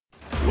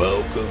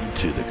Welcome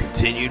to the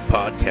continued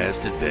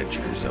podcast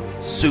adventures of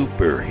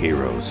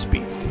Superhero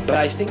Speak. But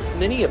I think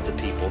many of the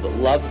people that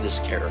love this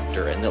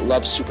character and that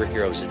love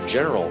superheroes in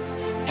general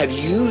have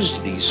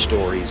used these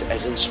stories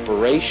as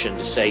inspiration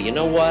to say, you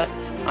know what,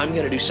 I'm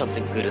going to do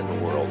something good in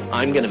the world.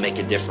 I'm going to make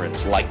a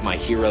difference like my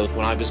hero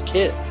when I was a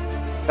kid.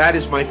 That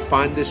is my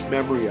fondest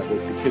memory of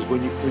it, because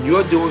when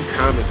you're doing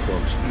comic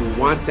books,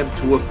 you want them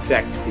to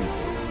affect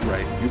people,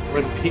 right? You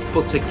want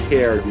people to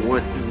care. You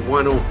want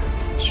to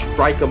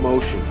strike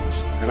emotions.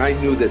 And I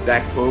knew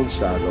that Clone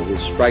Saga was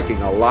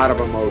striking a lot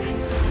of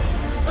emotions.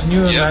 Can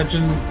you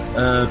imagine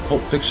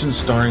Pulp Fiction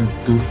starring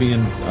Goofy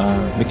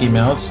and Mickey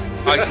Mouse?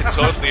 I can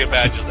totally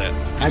imagine that.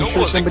 I'm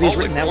sure somebody's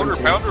written that one too.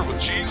 Quarter pounder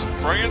with cheese in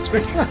France,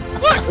 Mickey?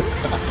 What?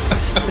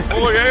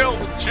 Boy, ale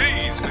with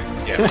cheese.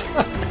 Yeah.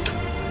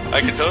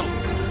 I can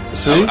totally.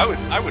 See?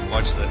 I would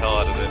watch the hell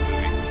out of that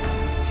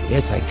movie.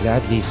 Yes, I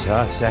gladly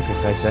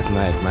sacrifice up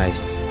my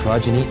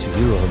progeny to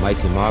you,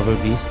 almighty Marvel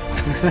beast.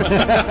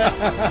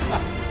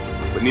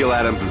 But Neil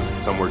Adams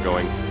is somewhere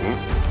going,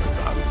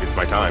 it's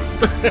my time.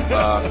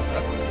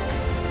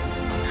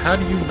 How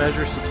do you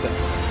measure success?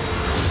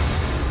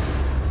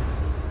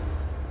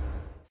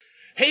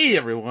 Hey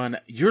everyone,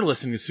 you're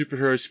listening to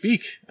Superhero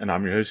Speak, and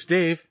I'm your host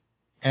Dave.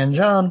 And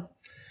John.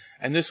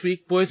 And this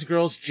week, boys and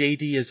girls,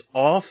 JD is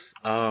off.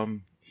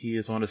 He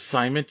is on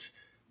assignment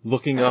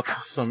looking up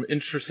some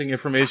interesting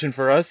information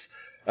for us,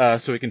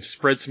 so we can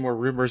spread some more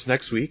rumors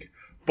next week.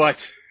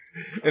 But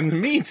in the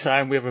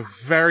meantime, we have a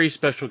very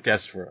special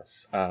guest for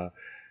us.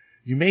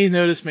 You may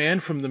know this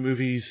man from the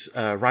movies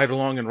Ride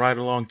Along and Ride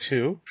Along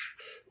 2,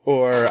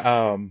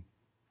 or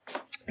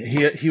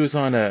he was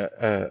on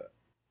a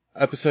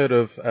episode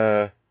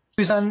of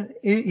he's on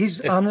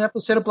an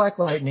episode of Black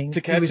Lightning.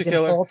 To Catch he was a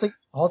Killer. In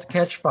All to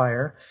Catch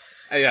Fire.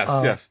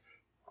 Yes.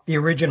 The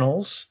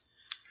originals.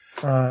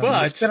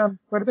 But he's been on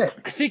quite a bit.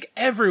 I think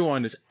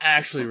everyone is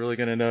actually really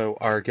going to know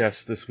our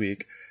guest this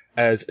week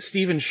as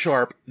Stephen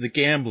Sharp, the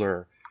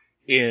Gambler,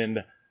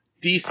 in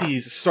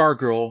DC's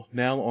Stargirl,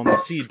 now on the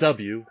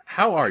CW.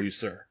 How are you,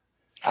 sir?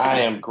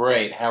 I am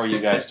great. How are you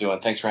guys doing?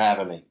 Thanks for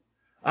having me.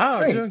 Oh,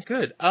 I'm doing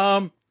good.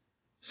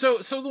 So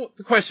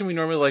the question we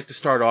normally like to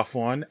start off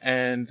on,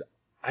 and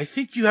I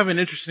think you have an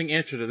interesting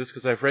answer to this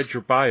because I've read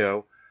your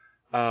bio.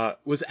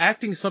 Was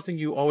acting something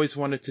you always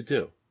wanted to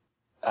do?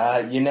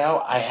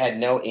 I had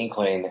no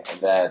inkling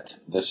that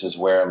this is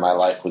where my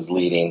life was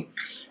leading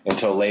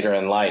until later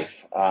in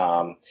life.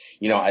 I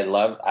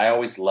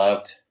always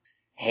loved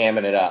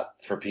hamming it up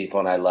for people,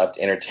 and I loved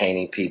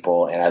entertaining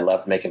people, and I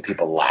loved making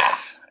people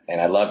laugh,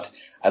 and I loved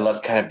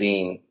kind of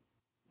being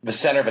the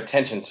center of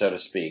attention, so to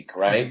speak,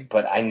 right? Mm-hmm.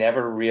 But I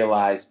never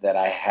realized that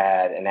I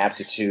had an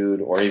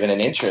aptitude or even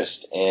an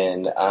interest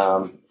in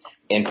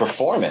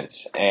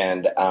performance.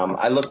 And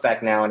I look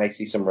back now and I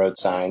see some road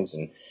signs,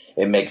 and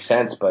it makes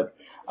sense. But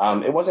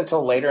it wasn't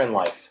until later in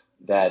life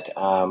that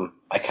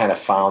I kind of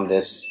found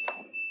this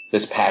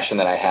passion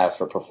that I have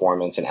for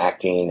performance and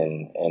acting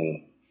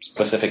and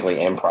specifically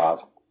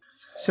improv.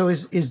 So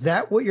is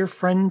that what your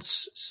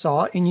friends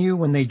saw in you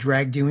when they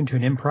dragged you into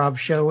an improv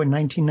show in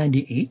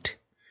 1998?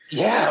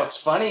 Yeah, what's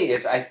funny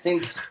is I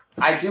think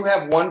I do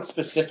have one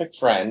specific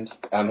friend.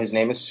 His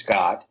name is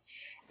Scott.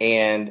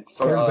 And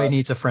everybody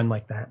needs a friend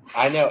like that.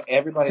 I know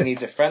everybody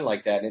needs a friend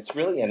like that. And it's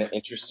really an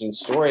interesting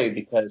story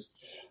because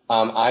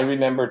I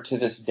remember to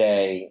this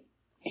day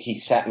he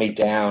sat me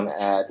down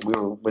we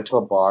went to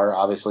a bar,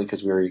 obviously,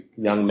 because we were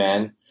young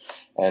men.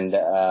 And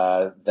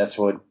that's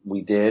what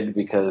we did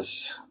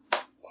because,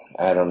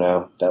 I don't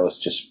know, that was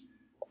just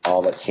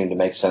all that seemed to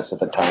make sense at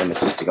the time, is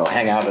just to go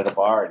hang out at a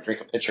bar and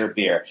drink a pitcher of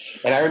beer.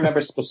 And I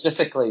remember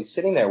specifically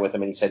sitting there with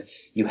him, and he said,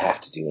 "You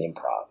have to do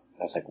improv." And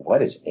I was like,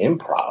 "What is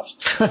improv?"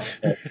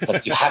 It's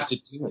like, "You have to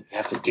do it. You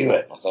have to do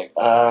it." I was like,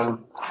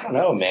 I don't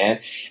know,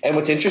 man. And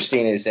what's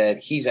interesting is that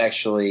he's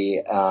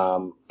actually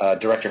a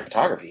director of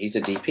photography. He's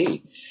a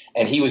DP.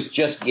 And he was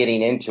just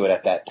getting into it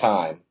at that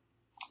time.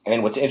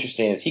 And what's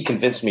interesting is he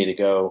convinced me to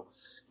go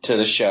to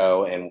the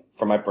show, and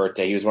for my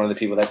birthday, he was one of the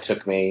people that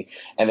took me.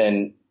 And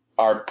then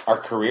our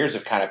careers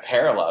have kind of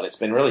paralleled. It's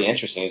been really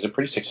interesting. He's a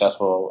pretty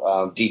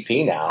successful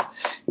DP now.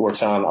 He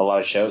works on a lot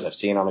of shows. I've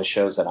seen him on the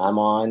shows that I'm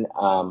on.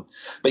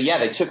 But yeah,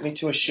 they took me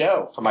to a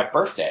show for my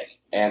birthday,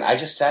 and I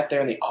just sat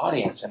there in the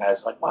audience, and I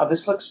was like, wow,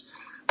 this looks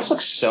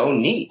so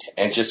neat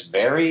and just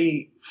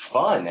very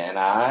fun. And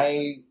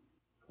I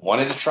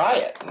wanted to try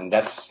it, and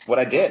that's what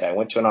I did. I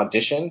went to an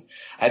audition.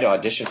 I had to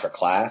audition for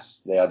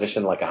class. They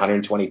auditioned like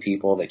 120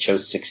 people. They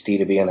chose 60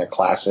 to be in their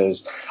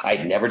classes.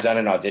 I'd never done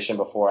an audition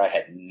before. I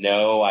had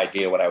no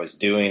idea what I was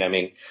doing. I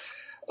mean,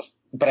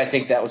 but I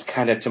think that was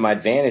kind of to my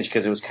advantage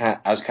because I was kind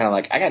of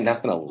like, I got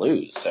nothing to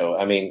lose. So,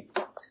 I mean,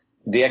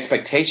 the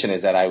expectation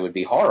is that I would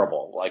be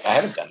horrible. Like, I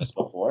haven't done this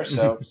before.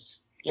 So,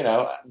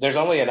 there's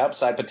only an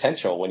upside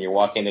potential when you're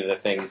walking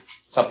into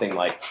something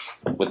like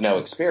with no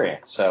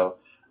experience. So,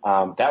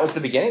 that was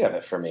the beginning of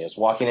it for me. I was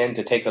walking in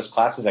to take those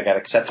classes. I got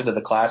accepted to the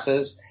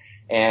classes,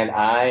 and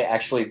I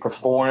actually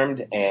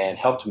performed and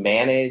helped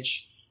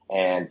manage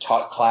and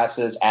taught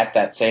classes at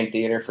that same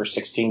theater for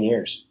 16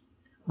 years.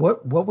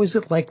 What was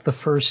it like the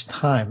first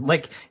time?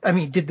 Like, I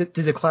mean, did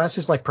the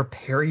classes like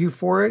prepare you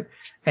for it?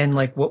 And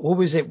like, what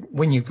was it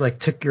when you like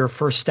took your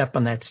first step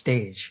on that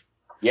stage?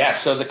 Yeah,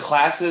 so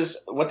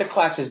what the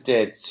classes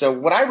did, so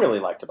what I really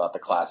liked about the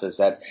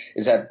classes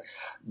is that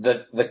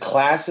the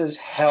classes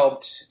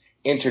helped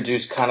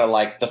introduce kind of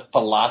like the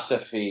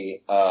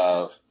philosophy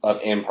of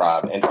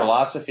improv. And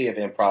philosophy of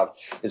improv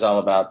is all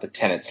about the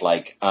tenets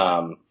like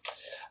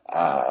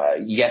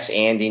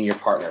yes-anding your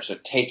partner. So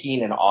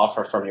taking an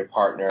offer from your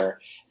partner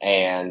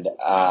and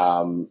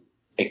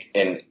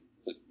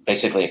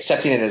basically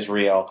accepting it as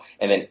real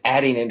and then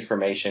adding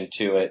information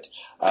to it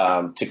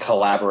to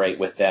collaborate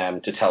with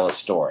them to tell a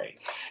story.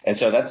 And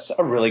so that's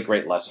a really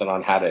great lesson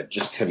on how to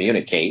just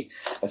communicate.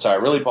 And so I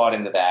really bought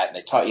into that. And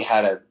they taught you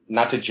how to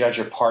not to judge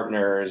your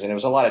partners. And it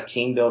was a lot of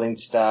team building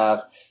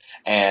stuff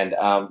and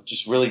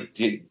just really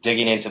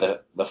digging into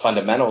the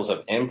fundamentals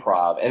of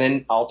improv and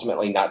then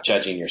ultimately not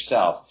judging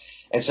yourself.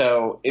 And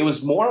so it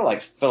was more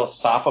like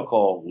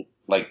philosophical,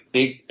 like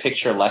big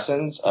picture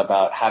lessons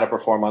about how to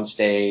perform on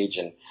stage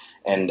and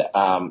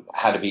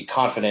how to be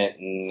confident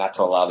and not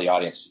to allow the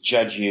audience to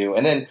judge you.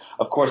 And then,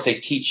 of course, they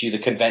teach you the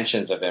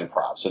conventions of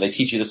improv. So they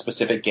teach you the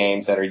specific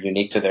games that are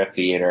unique to their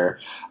theater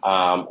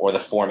or the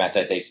format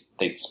that they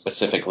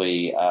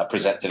specifically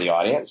present to the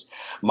audience.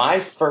 My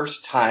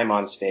first time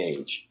on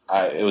stage,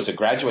 it was a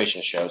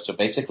graduation show. So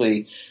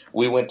basically,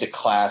 we went to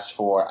class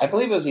for, I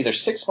believe it was either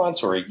 6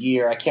 months or a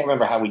year. I can't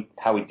remember how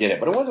we did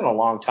it, but it wasn't a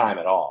long time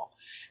at all.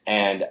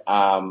 And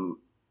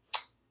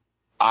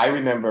I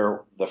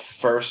remember the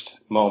first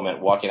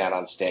moment walking out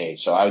on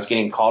stage. So I was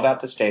getting called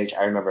out to stage.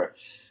 I remember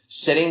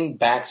sitting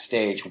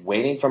backstage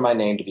waiting for my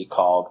name to be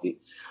called.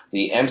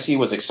 The MC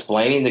was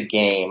explaining the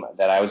game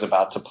that I was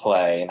about to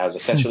play, and I was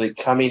essentially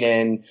coming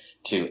in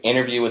to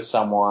interview with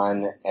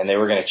someone, and they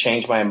were going to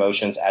change my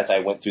emotions as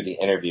I went through the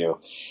interview.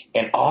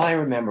 And all I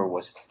remember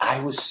was I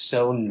was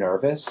so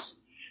nervous.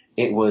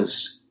 It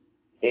was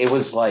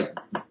like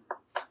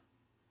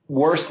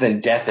worse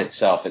than death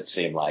itself, it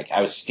seemed like.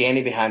 I was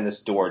standing behind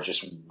this door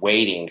just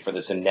waiting for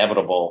this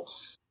inevitable,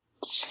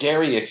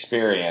 scary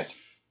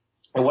experience.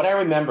 And what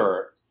I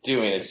remember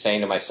doing is saying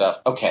to myself,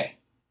 okay,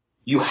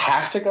 you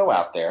have to go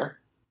out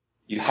there,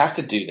 you have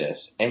to do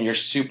this, and you're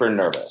super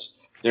nervous.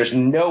 There's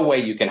no way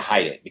you can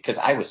hide it because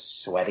I was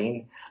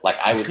sweating. Like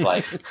I was,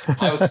 like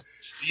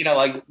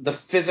the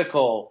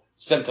physical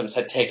symptoms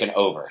had taken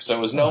over. So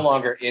it was no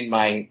longer in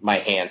my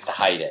hands to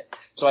hide it.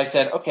 So I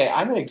said, okay,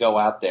 I'm going to go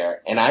out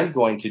there and I'm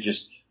going to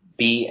just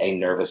be a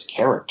nervous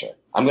character.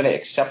 I'm going to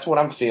accept what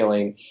I'm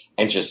feeling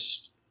and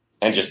just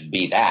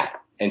be that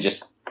and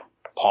just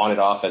pawn it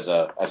off as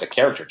a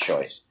character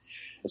choice.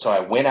 And so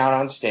I went out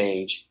on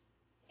stage,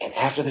 and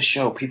after the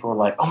show, people were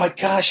like, oh my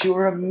gosh, you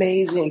were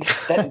amazing.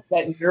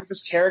 That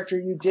nervous character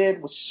you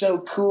did was so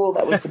cool.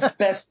 That was the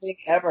best thing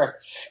ever.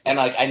 And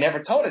like, I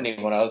never told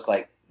anyone. I was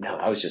like, no,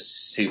 I was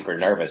just super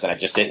nervous and I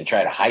just didn't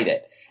try to hide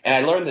it. And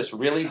I learned this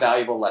really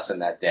valuable lesson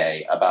that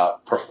day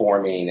about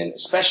performing and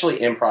especially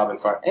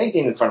improv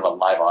anything in front of a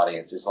live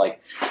audience is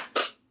like,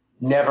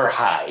 never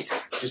hide.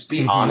 Just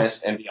be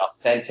honest and be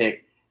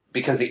authentic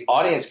because the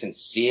audience can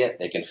see it.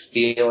 They can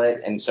feel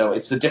it. And so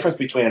it's the difference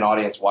between an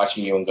audience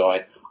watching you and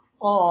going,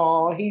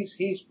 oh,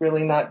 he's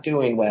really not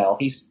doing well.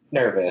 He's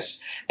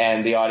nervous.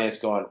 And the audience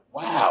going,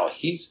 wow,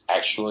 he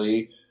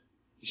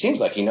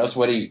seems like he knows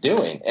what he's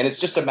doing. And it's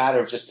just a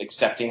matter of just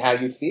accepting how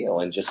you feel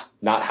and just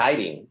not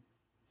hiding.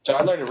 So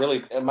I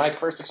learned my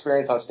first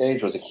experience on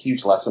stage was a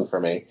huge lesson for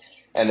me.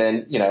 And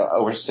then,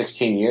 over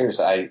 16 years,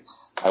 I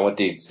went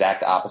the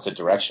exact opposite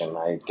direction.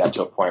 I got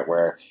to a point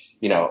where,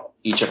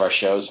 each of our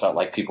shows felt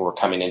like people were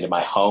coming into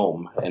my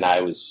home and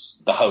I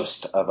was the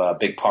host of a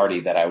big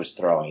party that I was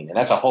throwing. And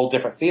that's a whole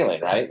different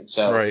feeling, right?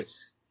 So right.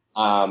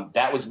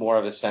 That was more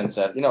of a sense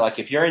of, like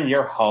if you're in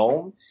your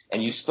home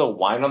and you spill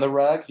wine on the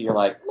rug, you're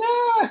like,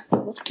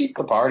 let's keep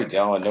the party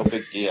going. No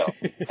big deal.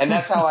 And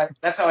that's how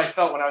I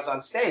felt when I was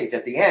on stage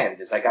at the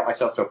end is I got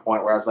myself to a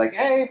point where I was like,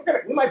 hey,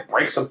 we might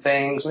break some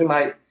things. I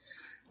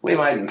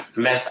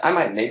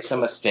might make some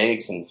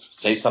mistakes and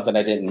say something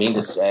I didn't mean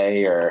to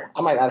say, or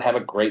I might not have a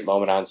great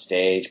moment on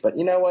stage, but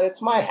you know what?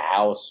 It's my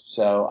house.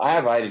 So I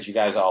invited you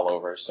guys all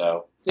over.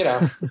 So,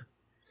 get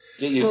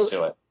used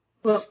to it.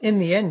 Well, in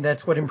the end,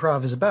 that's what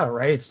improv is about,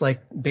 right? It's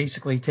like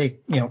basically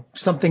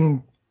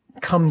something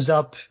comes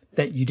up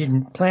that you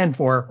didn't plan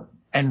for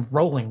and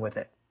rolling with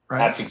it, right?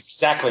 That's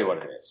exactly what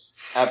it is.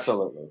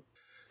 Absolutely.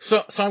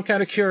 So I'm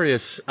kind of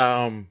curious.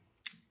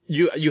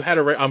 You had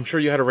I'm sure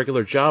you had a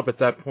regular job at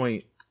that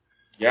point.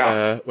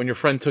 Yeah. When your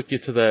friend took you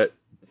to the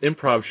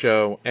improv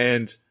show,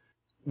 and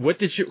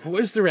what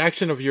was the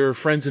reaction of your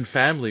friends and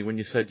family when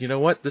you said, you know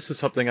what, this is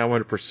something I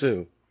want to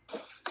pursue?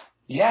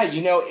 Yeah,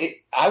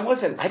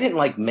 I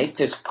didn't make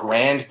this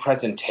grand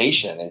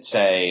presentation and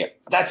say,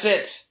 that's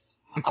it.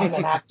 I'm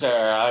an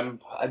actor.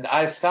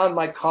 I found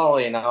my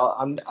calling.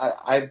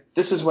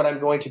 This is what I'm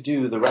going to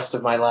do the rest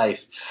of my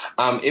life.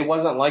 It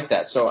wasn't like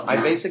that. So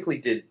I basically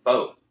did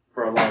both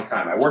for a long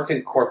time. I worked in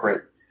the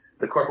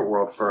corporate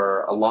world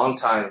for a long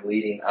time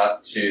leading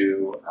up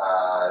to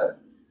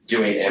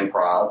doing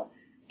improv.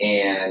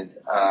 and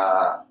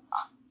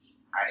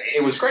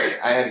it was great.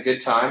 I had a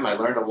good time. I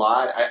learned a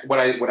lot. What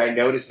I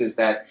noticed is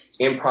that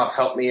improv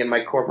helped me in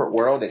my corporate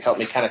world. It helped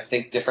me kind of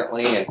think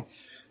differently and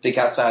think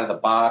outside of the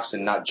box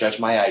and not judge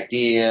my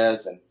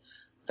ideas. And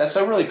that's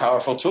a really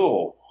powerful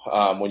tool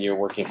when you're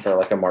working for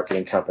like a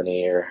marketing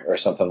company or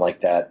something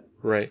like that.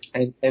 Right.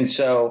 And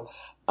so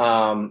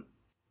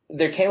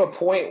there came a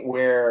point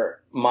where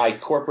my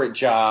corporate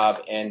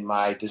job and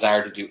my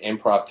desire to do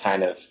improv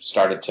kind of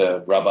started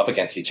to rub up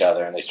against each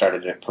other, and they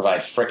started to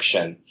provide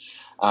friction.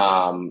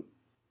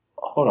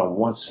 Hold on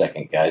one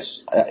second,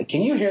 guys.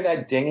 Can you hear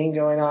that dinging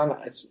going on?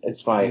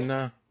 It's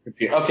my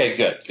computer. Okay,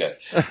 good.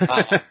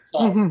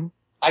 So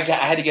I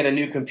had to get a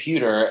new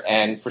computer,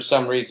 and for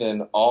some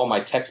reason, all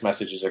my text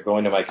messages are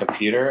going to my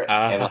computer,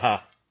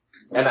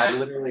 and I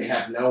literally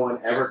have no one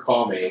ever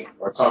call me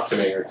or talk to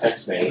me or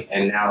text me.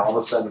 And now all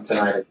of a sudden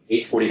tonight at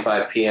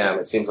 8:45 p.m.,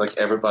 it seems like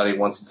everybody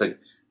wants to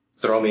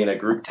throw me in a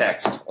group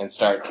text and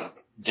start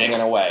dinging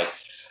away.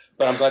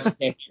 But I'm glad you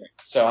came here.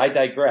 So I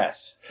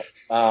digress.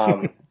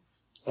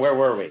 Where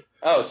were we?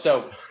 Oh,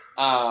 so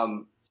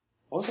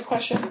what was the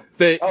question?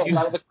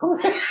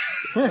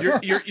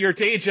 Your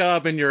day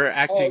job and your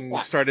acting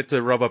started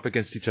to rub up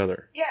against each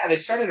other. Yeah, they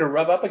started to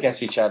rub up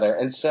against each other.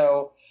 And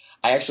so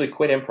I actually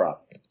quit improv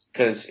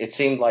because it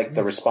seemed like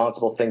the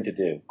responsible thing to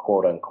do,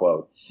 quote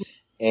unquote.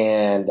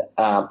 And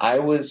I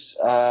was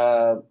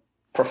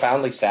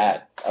profoundly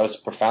sad. I was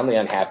profoundly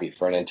unhappy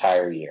for an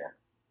entire year.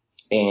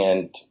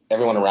 And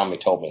everyone around me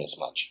told me as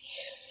much.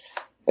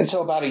 And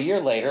so about a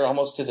year later,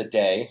 almost to the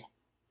day,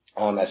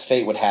 as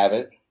fate would have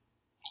it,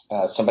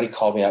 somebody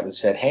called me up and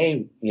said,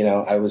 "Hey,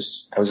 I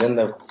was in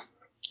the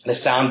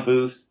sound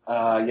booth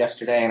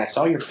yesterday, and I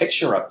saw your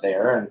picture up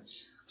there, and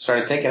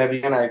started thinking of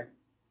you, and I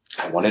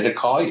wanted to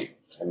call you."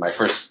 And my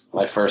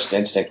first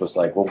instinct was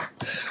like, "Well,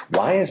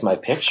 why is my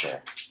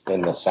picture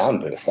in the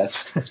sound booth?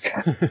 That's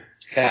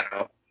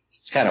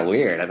kind of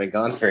weird. I've been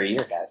gone for a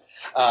year, guys."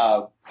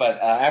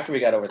 But after we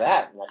got over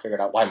that, and I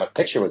figured out why my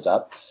picture was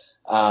up,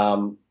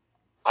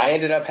 I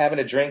ended up having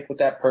a drink with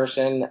that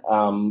person.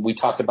 We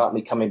talked about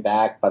me coming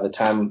back. By the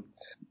time,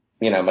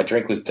 my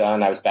drink was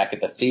done, I was back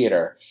at the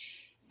theater.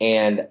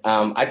 And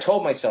I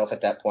told myself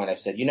at that point, I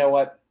said, you know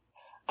what?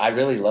 I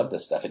really love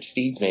this stuff. It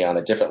feeds me on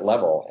a different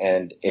level.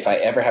 And if I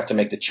ever have to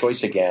make the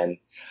choice again,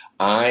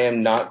 I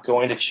am not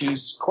going to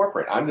choose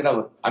corporate. I'm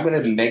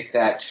going to make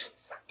that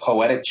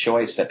poetic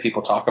choice that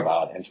people talk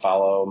about and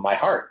follow my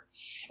heart.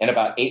 And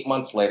about 8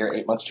 months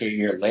to a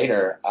year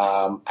later,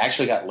 I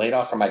actually got laid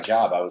off from my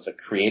job. I was a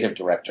creative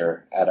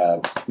director at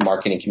a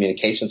marketing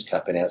communications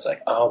company. I was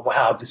like, oh,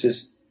 wow, this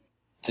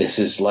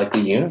is like the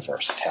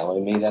universe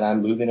telling me that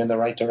I'm moving in the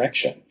right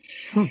direction.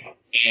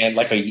 And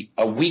like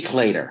a week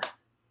later,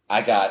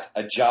 I got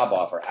a job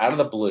offer out of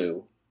the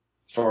blue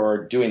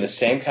for doing the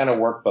same kind of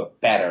work but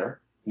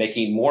better,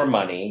 making more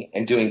money,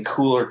 and doing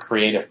cooler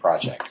creative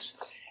projects.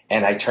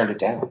 And I turned it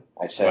down.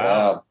 I said,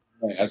 wow.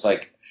 I was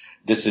like,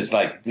 this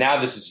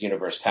is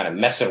universe kind of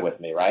messing with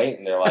me, right?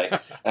 And they're like,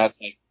 and I was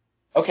like,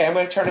 okay, I'm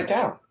going to turn it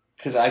down.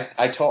 Cause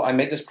I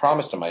made this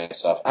promise to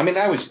myself. I mean,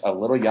 I was a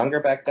little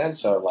younger back then,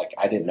 so like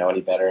I didn't know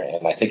any better.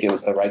 And I think it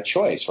was the right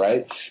choice,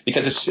 right?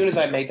 Because as soon as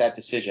I made that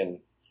decision,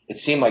 it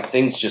seemed like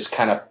things just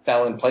kind of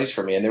fell in place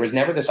for me. And there was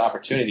never this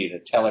opportunity to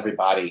tell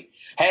everybody,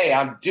 hey,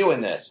 I'm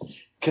doing this.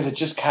 Cause it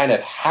just kind of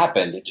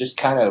happened. It just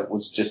kind of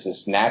was just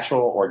this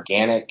natural,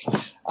 organic,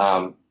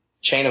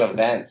 chain of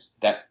events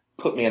that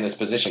put me in this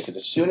position. Because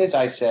as soon as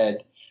I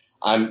said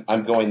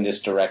I'm going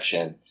this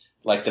direction,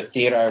 like the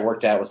theater I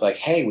worked at was like,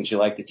 hey, would you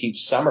like to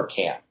teach summer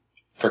camp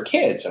for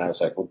kids? And I was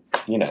like, well,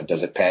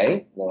 does it pay?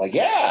 And they're like,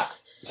 yeah.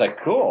 It's like,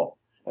 cool.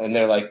 And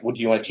they're like, well,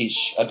 do you want to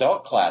teach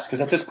adult class? Because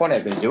at this point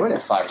I've been doing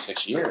it 5 or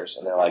 6 years.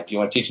 And they're like, do you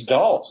want to teach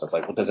adults? I was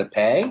like, well, does it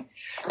pay?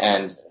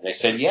 And they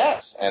said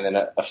yes. And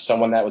then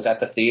someone that was at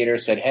the theater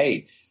said,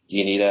 hey, do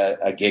you need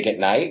a gig at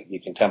night? You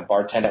can come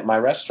bartend at my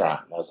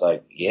restaurant. And I was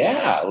like,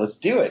 yeah, let's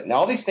do it. And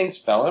all these things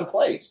fell in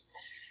place.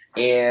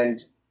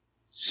 And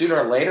sooner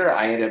or later,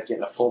 I ended up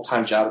getting a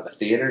full-time job at the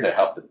theater to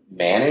help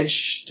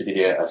manage, to be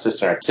the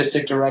assistant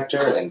artistic director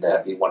and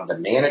to be one of the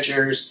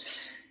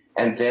managers.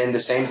 And then the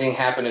same thing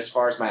happened as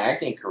far as my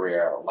acting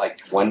career.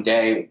 Like one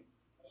day,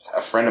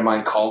 a friend of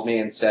mine called me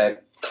and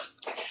said,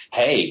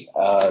 hey,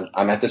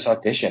 I'm at this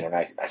audition, and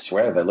I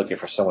swear they're looking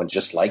for someone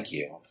just like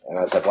you. And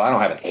I was like, well, I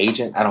don't have an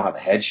agent. I don't have a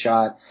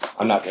headshot.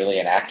 I'm not really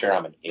an actor.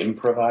 I'm an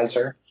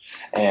improviser.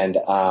 And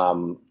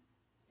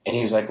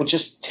he was like, well,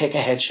 just take a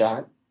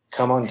headshot,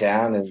 come on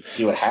down and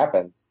see what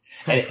happens.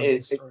 And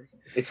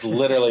it's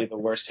literally the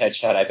worst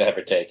headshot I've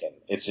ever taken.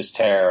 It's just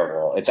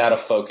terrible. It's out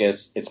of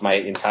focus. It's my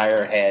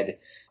entire head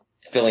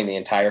filling the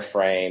entire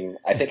frame.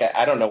 I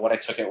don't know what I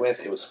took it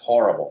with. It was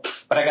horrible.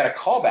 But I got a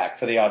call back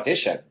for the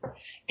audition,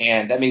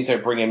 and that means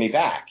they're bringing me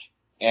back.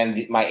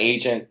 And my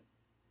agent,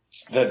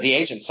 the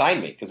agent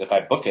signed me, because if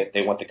I book it,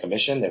 they want the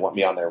commission. They want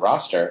me on their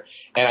roster,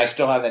 and I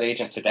still have that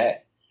agent today.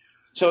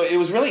 So it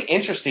was really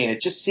interesting.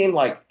 It just seemed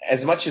like,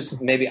 as much as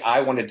maybe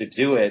I wanted to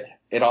do it,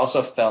 it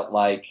also felt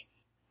like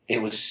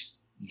it was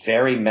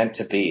very meant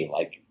to be.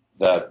 Like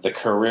the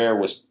career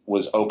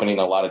was opening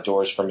a lot of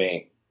doors for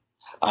me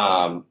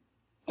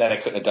that I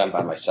couldn't have done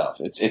by myself.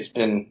 It's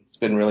been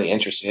really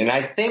interesting, and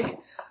I think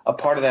a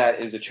part of that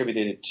is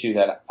attributed to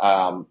that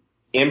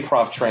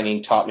improv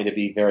training taught me to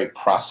be very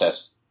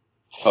process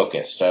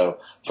focused. So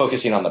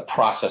focusing on the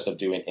process of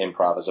doing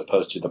improv as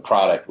opposed to the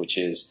product, which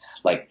is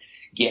like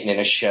getting in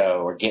a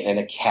show or getting in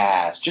a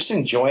cast, just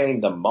enjoying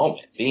the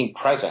moment, being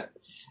present.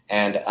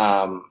 And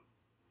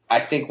I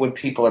think when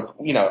people are,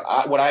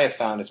 what I have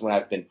found is when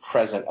I've been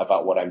present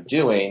about what I'm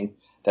doing,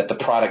 that the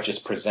product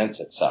just presents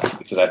itself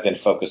because I've been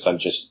focused on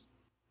just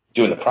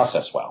doing the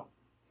process well.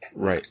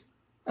 Right.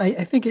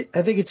 I think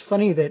it's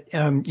funny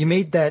that you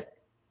made that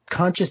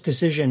conscious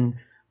decision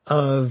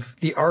of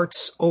the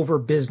arts over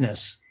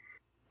business,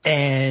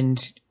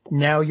 and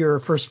now you're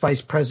first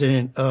vice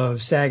president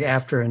of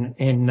SAG-AFTRA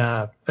in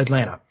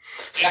Atlanta.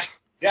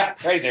 Yeah,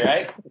 crazy,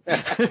 right?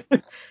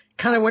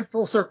 Kind of went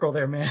full circle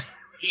there, man.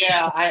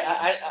 Yeah,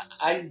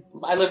 I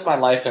live my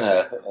life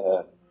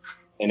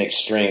in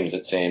extremes.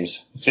 It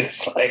seems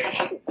it's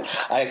like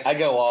I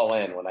go all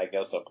in when I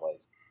go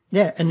someplace.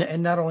 Yeah,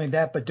 and not only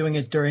that, but doing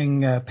it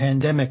during a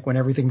pandemic when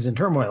everything's in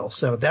turmoil.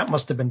 So that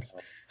must have been.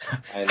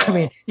 I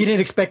mean, you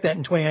didn't expect that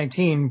in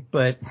 2019,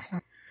 but.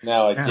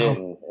 No, I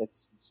didn't.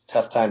 It's a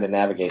tough time to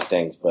navigate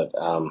things, but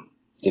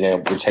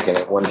we're taking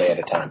it one day at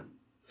a time.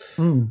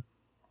 Mm.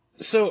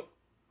 So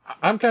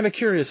I'm kind of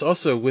curious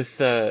also with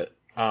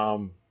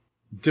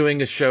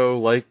doing a show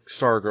like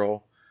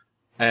Stargirl.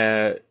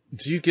 Do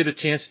you get a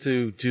chance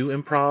to do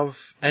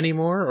improv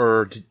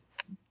anymore,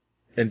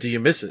 and do you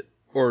miss it?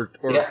 Or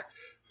yeah.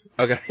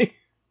 Okay.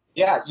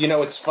 Yeah,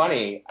 it's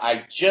funny.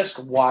 I just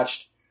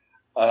watched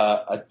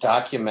a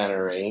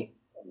documentary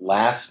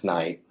last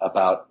night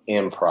about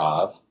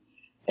improv,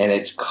 and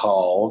it's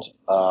called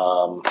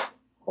hold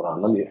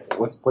on,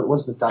 what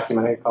was the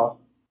documentary called?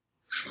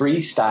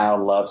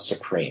 Freestyle Love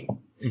Supreme.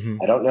 Mm-hmm.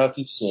 I don't know if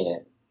you've seen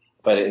it,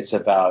 but it's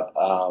about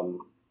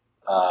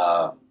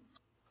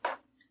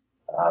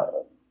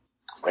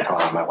wait,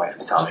 hold on, my wife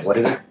is telling me. What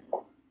is it?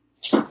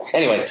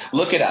 Anyways,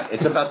 look it up.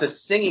 It's about the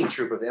singing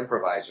troupe of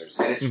improvisers,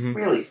 and it's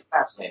really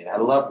fascinating. I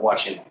love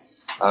watching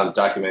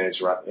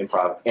documentaries about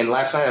improv. And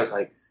last night I was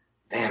like,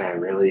 man, I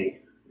really,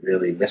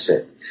 really miss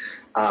it.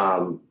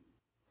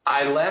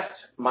 I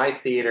left my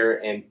theater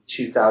in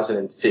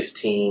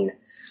 2015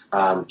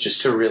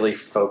 just to really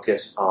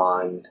focus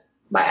on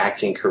my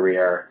acting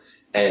career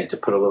and to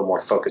put a little more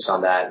focus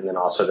on that, and then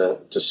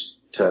also to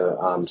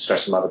start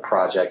some other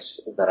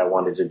projects that I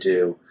wanted to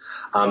do.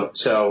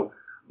 So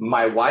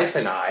my wife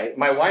and I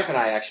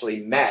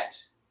actually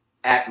met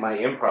at my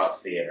improv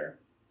theater.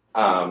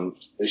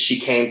 She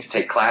came to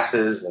take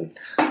classes, and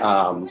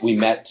we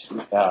met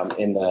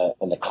in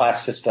the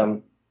class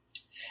system,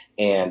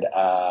 and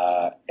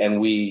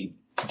we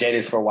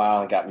dated for a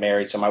while and got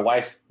married. So my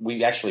wife,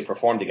 we actually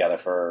performed together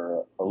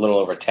for a little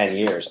over 10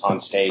 years on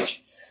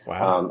stage.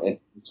 Wow. And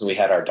so we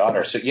had our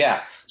daughter. So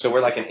yeah, so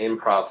we're like an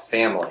improv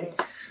family.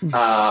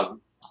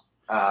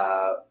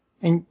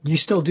 And you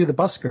still do the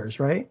buskers,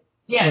 right?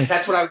 Yeah,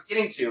 that's what I was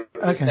getting to. Is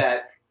Okay.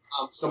 that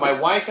so my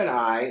wife and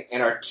I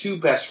and our two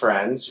best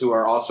friends, who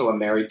are also a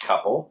married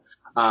couple,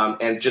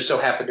 and just so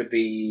happen to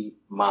be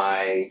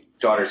my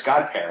daughter's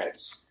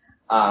godparents,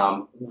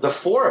 the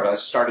four of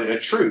us started a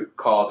troupe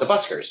called the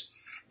Buskers.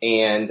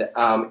 And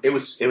it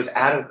was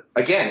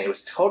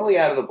totally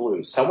out of the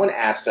blue. Someone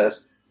asked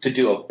us to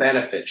do a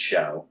benefit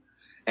show,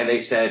 and they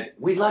said,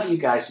 "We love you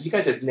guys. You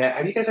guys have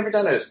you guys ever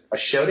done a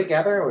show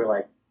together?" And we're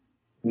like,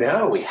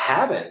 "No, we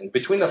haven't." And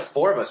between the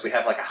four of us, we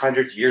have like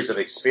 100 years of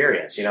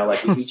experience.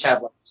 Like we each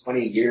have like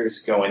 20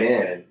 years going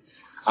in, and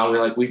we're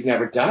like, we've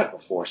never done it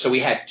before. So we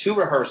had two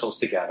rehearsals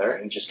together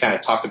and just kind of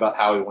talked about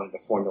how we wanted to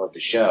formulate the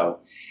show.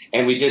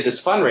 And we did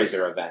this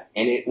fundraiser event,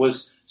 and it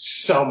was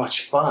so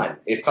much fun.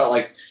 It felt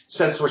like,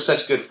 since we're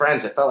such good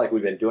friends, it felt like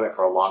we've been doing it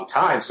for a long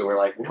time. So we're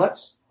like, well,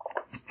 let's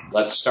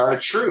start a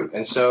troupe.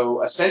 And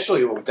so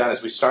essentially what we've done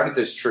is we started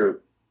this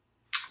troupe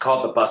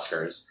called the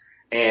Buskers.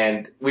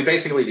 And we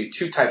basically do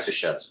two types of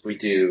shows. We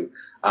do,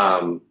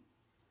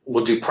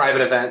 we'll do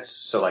private events.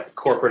 So like a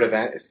corporate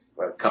event, if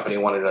a company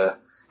wanted to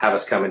have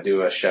us come and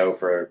do a show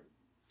for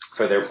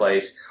their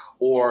place,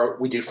 or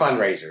we do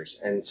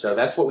fundraisers. And so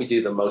that's what we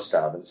do the most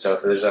of. And so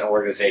if there's an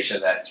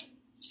organization that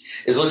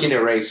is looking to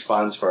raise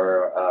funds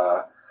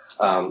for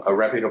a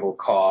reputable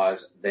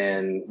cause,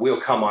 then we'll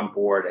come on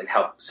board and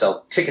help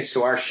sell tickets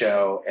to our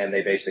show, and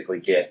they basically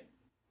get,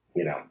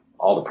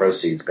 all the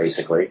proceeds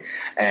basically.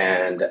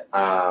 And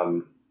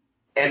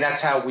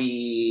that's how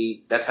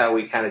we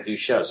kind of do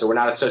shows. So we're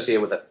not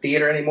associated with a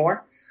theater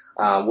anymore.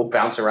 We'll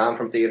bounce around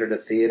from theater to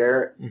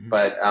theater,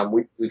 but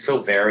we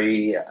feel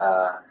very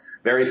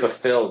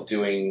fulfilled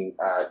doing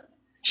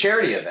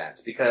charity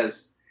events,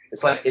 because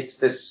it's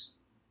this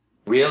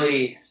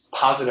really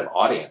positive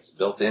audience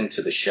built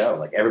into the show.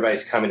 Like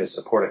everybody's coming to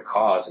support a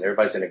cause, and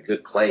everybody's in a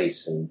good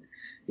place, and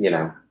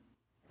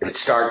it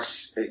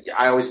starts.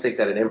 I always think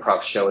that an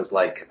improv show is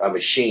like a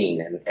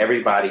machine, and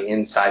everybody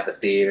inside the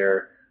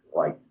theater,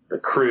 like the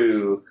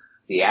crew,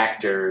 the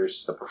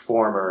actors, the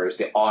performers,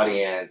 the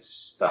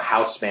audience, the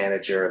house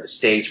manager, the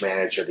stage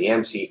manager, the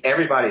MC,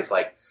 everybody's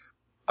like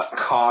a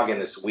cog in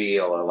this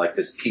wheel or like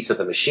this piece of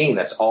the machine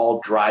that's all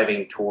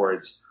driving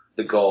towards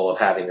the goal of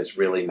having this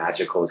really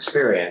magical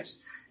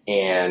experience.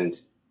 And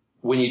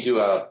when you do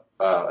a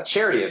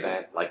charity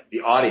event, like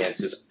the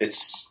audience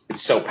it's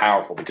so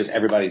powerful because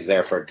everybody's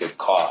there for a good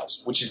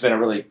cause, which has been a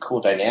really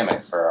cool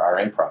dynamic for our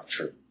improv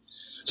troupe.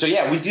 So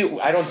yeah,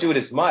 I don't do it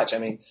as much. I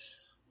mean,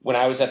 when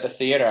I was at the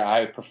theater,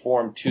 I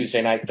performed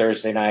Tuesday night,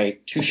 Thursday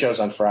night, 2 shows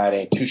on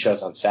Friday, 2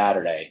 shows on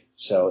Saturday.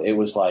 So it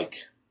was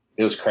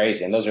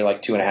crazy. And those are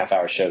like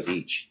 2.5-hour shows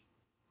each.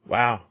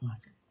 Wow.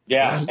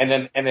 Yeah.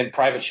 And then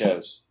private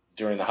shows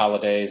during the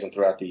holidays and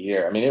throughout the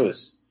year. I mean, it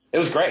was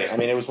great. I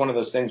mean, it was one of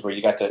those things where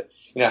you got to,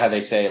 you know how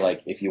they say,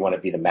 like, if you want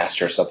to be the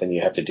master of something,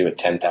 you have to do it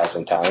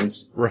 10,000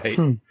 times. Right.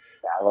 Yeah,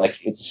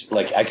 like, it's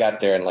like I got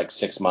there in like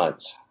 6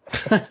 months.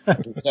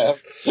 Because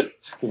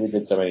we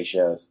did so many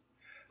shows.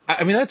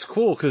 I mean, that's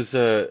cool because,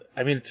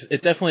 I mean,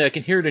 it definitely, I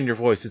can hear it in your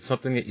voice. It's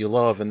something that you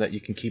love and that you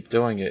can keep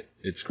doing it.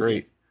 It's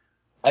great.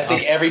 I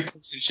think every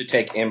person should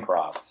take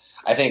improv.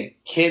 I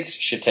think kids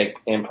should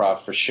take improv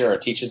for sure.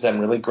 It teaches them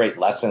really great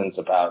lessons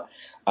about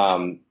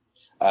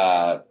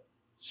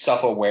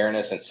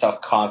self-awareness and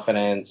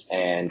self-confidence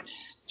and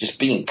just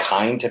being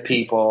kind to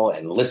people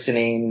and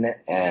listening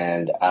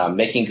and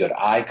making good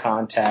eye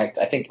contact.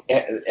 I think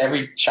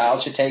every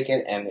child should take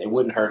it, and it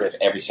wouldn't hurt if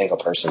every single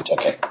person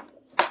took it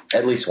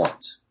at least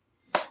once.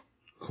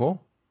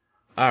 Cool.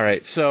 All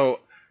right. So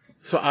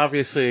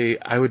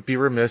obviously I would be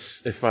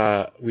remiss if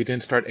we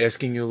didn't start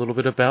asking you a little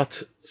bit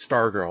about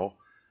Stargirl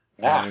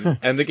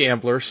and The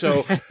Gambler.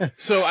 So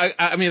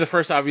I mean, the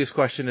first obvious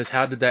question is,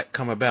 how did that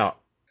come about?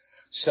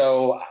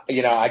 So,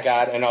 you know, I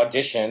got an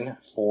audition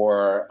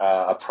for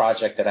a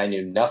project that I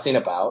knew nothing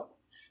about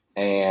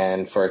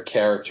and for a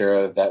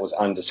character that was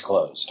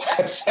undisclosed.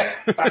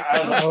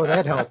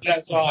 That helps.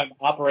 That's all. I'm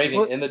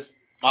operating in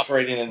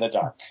the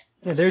dark.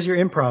 Yeah, there's your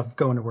improv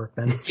going to work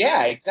then.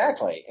 Yeah,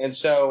 exactly. And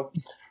so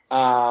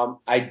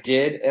I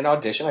did an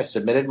audition. I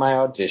submitted my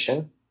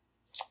audition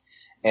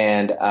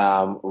and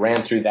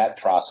ran through that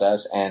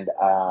process. And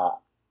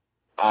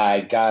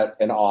I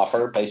got an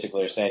offer.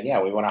 Basically, they're saying,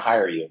 yeah, we want to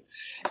hire you.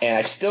 And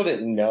I still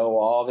didn't know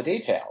all the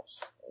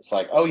details. It's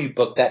like, oh, you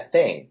booked that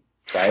thing,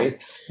 right?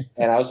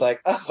 And I was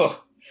like,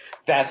 oh,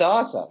 that's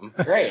awesome.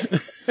 Great.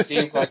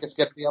 Seems like it's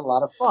going to be a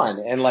lot of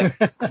fun. And like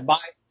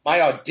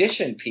my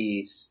audition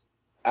piece,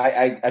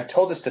 I've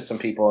told this to some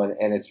people,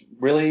 and it's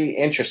really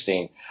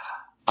interesting.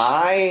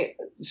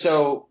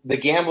 So The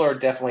Gambler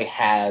definitely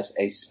has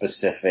a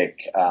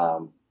specific,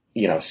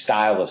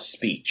 style of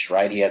speech,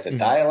 right? He has a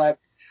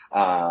dialect.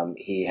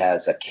 He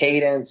has a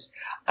cadence.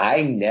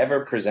 I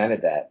never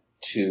presented that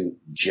to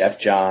Jeff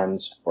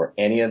Johns or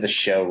any of the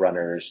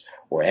showrunners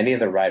or any of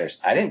the writers.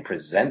 I didn't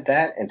present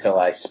that until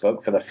I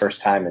spoke for the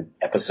first time in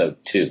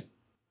episode 2.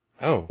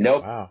 Oh,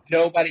 wow.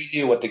 Nobody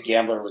knew what The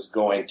Gambler was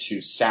going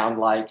to sound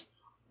like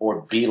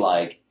or be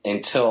like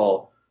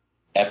until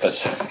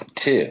episode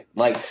 2.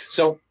 Like,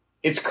 so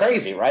it's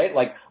crazy, right?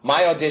 Like,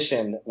 my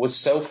audition was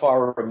so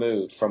far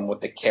removed from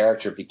what the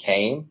character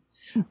became.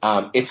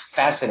 It's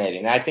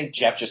fascinating. And I think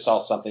Jeff just saw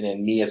something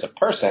in me as a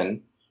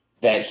person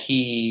that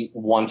he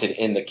wanted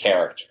in the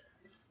character,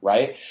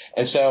 right?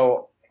 And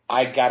so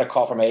I got a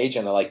call from my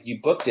agent. They're like,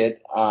 you booked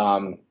it.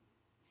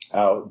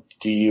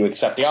 Do you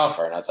accept the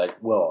offer? And I was like,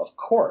 well, of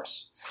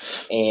course.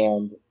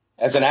 And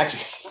as an actor,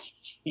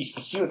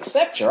 you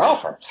accept your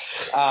offer.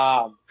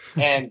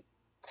 And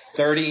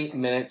 30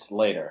 minutes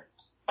later,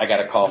 I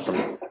got a call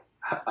from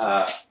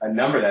a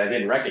number that I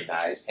didn't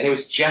recognize, and it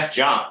was Jeff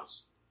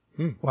Johns.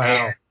 Wow.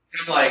 And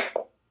I'm like,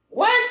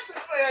 what?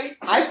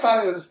 I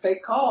thought it was a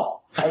fake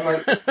call. I'm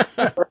like,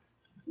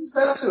 who's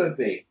that to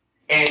be?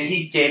 And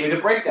he gave me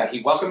the breakdown.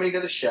 He welcomed me to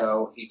the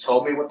show. He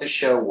told me what the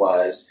show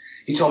was.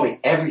 He told me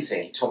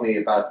everything. He told me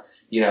about,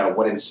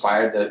 what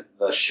inspired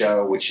the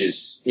show, which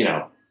is,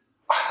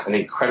 an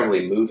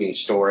incredibly moving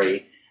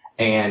story.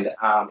 And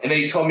then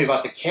he told me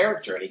about the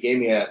character, and he gave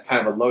me a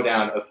kind of a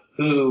lowdown of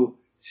who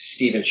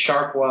Stephen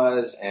Sharp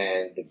was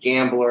and The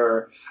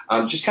Gambler,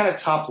 just kind of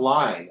top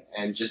line,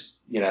 and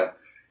just,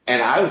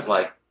 and I was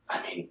like,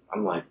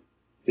 I'm like,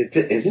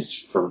 is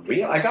this for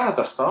real? I got off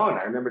the phone.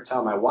 I remember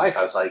telling my wife,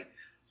 I was like,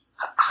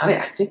 honey,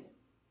 I think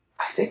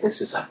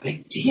this is a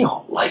big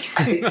deal. Like,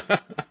 I think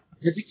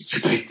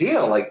it's a big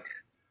deal. Like,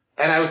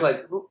 and I was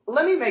like,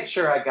 let me make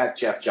sure I got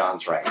Jeff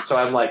Johns right. So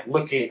I'm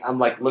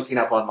looking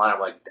up online. I'm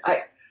like,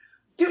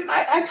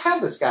 I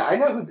have this guy. I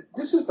know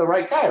this is the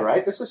right guy,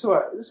 right? This is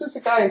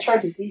the guy in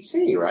charge of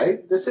DC,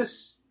 right? This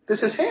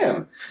is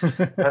him.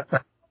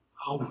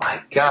 Oh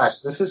my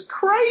gosh, this is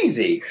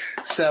crazy.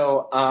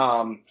 So,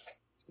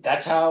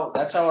 that's how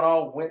it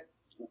all went,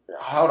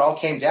 how it all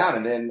came down.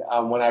 And then,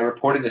 when I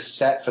reported a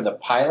set for the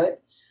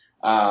pilot,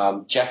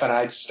 Jeff and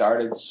I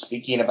started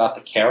speaking about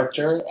the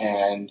character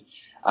and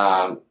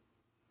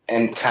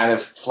kind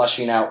of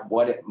fleshing out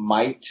what it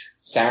might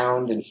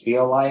sound and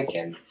feel like.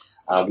 And,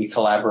 we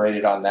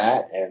collaborated on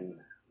that and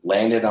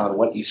landed on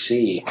what you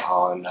see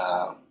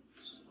on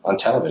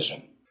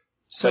television.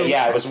 But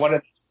yeah, it was one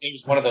of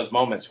those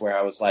moments where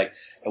I was like,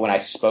 when I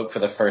spoke for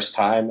the first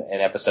time in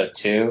episode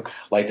 2,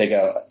 like they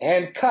go,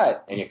 and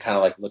cut. And you're kind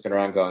of like looking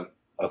around going,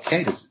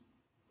 okay,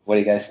 what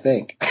do you guys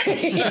think?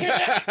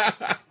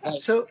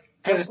 So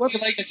it's too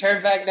late to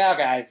turn back now,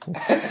 guys.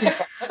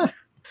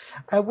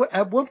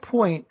 At what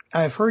point,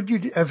 I've heard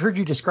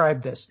you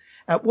describe this.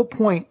 At what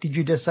point did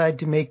you decide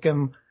to make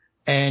him,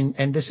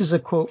 and this is a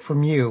quote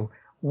from you,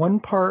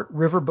 1 part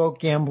riverboat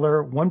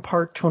gambler, 1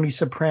 part Tony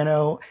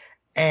Soprano,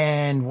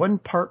 and 1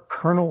 part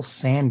Colonel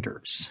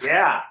Sanders?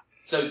 Yeah.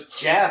 So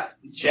Jeff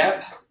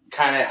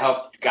kind of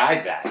helped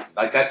guide that.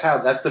 Like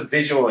that's the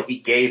visual he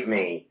gave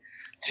me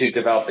to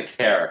develop the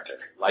character.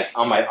 Like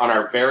on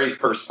our very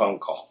first phone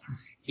call.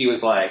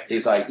 He's like,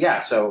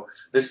 yeah, so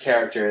this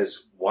character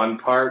is 1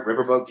 part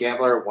riverboat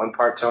gambler, 1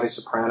 part Tony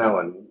Soprano,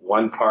 and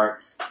 1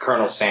 part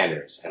Colonel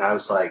Sanders. And I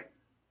was like,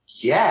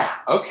 yeah,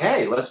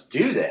 okay, let's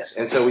do this.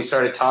 And so we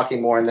started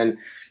talking more. And then,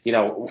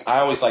 I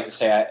always like to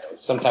say,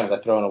 sometimes I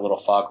throw in a little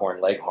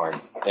Foghorn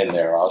Leghorn in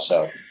there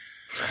also.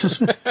 Of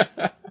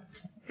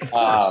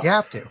course, you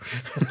have to.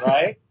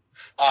 Right?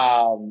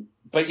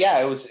 But yeah,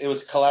 it was a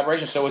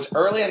collaboration. So it was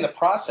early in the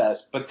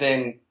process, but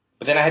then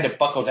I had to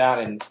buckle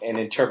down and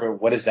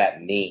interpret, what does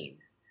that mean?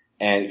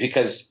 And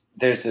because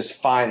there's this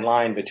fine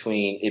line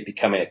between it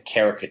becoming a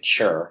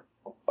caricature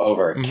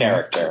over a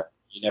character.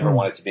 You never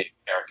want it to be a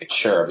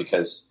caricature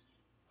because,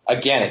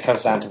 again, it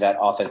comes down to that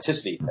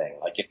authenticity thing.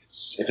 Like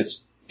if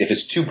it's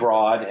too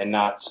broad and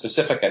not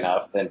specific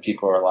enough, then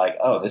people are like,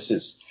 oh, this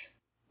is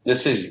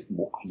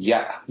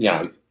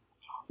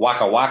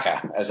waka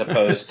waka, as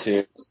opposed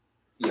to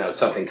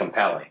something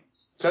compelling.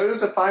 So it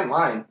was a fine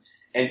line.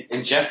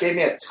 And Jeff gave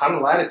me a ton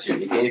of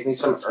latitude. He gave me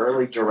some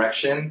early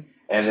direction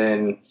and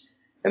then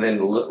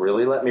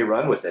really let me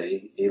run with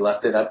it. He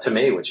left it up to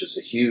me, which is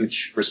a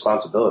huge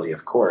responsibility,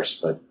 of course,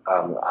 but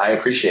I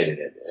appreciated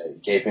it.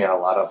 It gave me a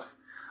lot of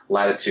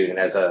latitude. And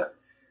as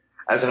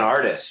an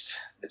artist,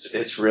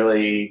 it's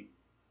really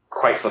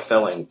quite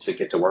fulfilling to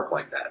get to work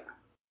like that.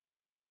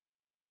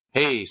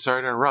 Hey,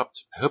 sorry to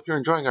interrupt. I hope you're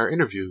enjoying our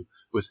interview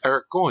with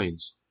Eric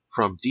Goins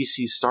from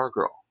DC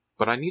Stargirl.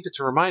 But I needed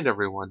to remind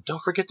everyone,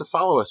 don't forget to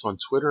follow us on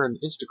Twitter and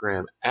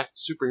Instagram at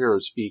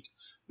SuperheroSpeak,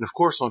 and of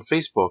course on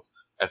Facebook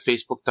at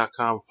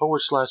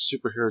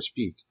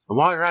facebook.com/SuperheroSpeak. And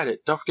while you're at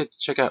it, don't forget to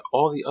check out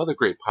all the other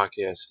great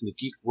podcasts in the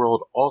Geek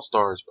World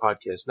All-Stars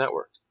podcast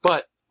network.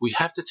 But we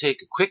have to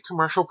take a quick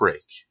commercial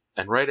break,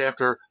 and right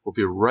after, we'll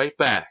be right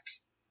back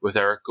with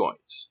Eric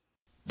Goins.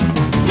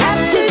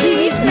 After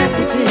these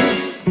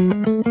messages,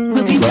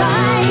 we'll be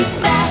right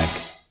back.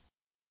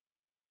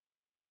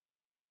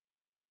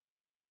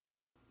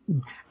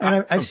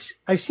 And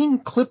I've seen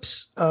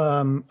clips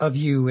of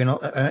you in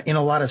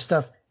a lot of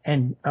stuff,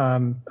 and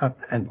a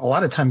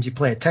lot of times you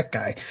play a tech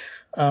guy.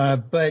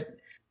 But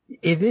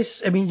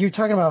you're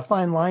talking about a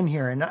fine line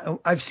here, and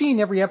I've seen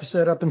every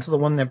episode up until the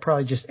one that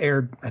probably just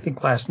aired, I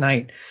think last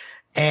night.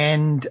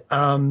 And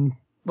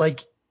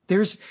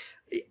there's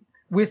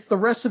with the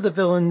rest of the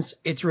villains,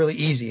 it's really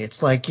easy.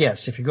 It's like,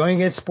 yes, if you're going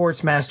against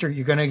Sportsmaster,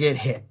 you're going to get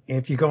hit.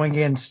 If you're going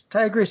against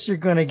Tigress, you're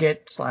going to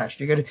get slashed.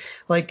 You're going to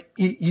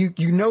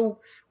you know.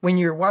 When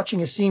you're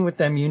watching a scene with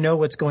them, you know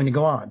what's going to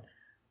go on.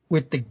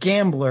 With the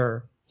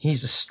gambler,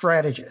 he's a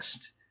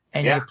strategist,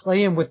 and you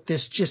play him with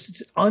this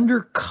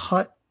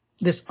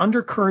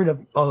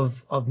undercurrent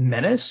of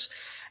menace.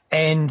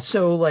 And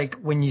so, like,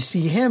 when you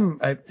see him,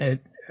 a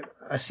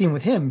scene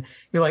with him,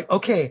 you're like,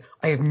 okay,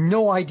 I have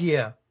no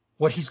idea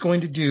what he's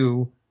going to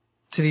do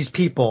to these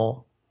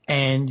people,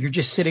 and you're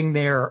just sitting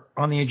there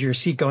on the edge of your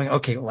seat going,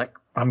 okay,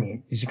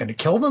 is he going to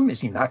kill them?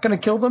 Is he not going to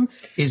kill them?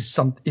 Is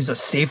a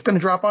safe going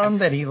to drop on him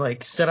that he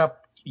set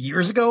up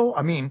years ago?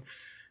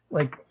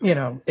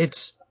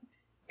 It's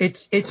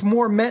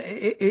more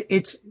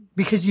it's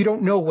because you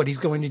don't know what he's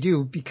going to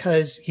do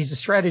because he's a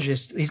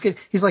strategist.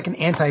 He's like an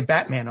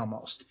anti-Batman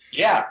almost.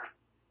 Yeah.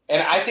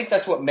 And I think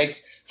that's what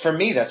makes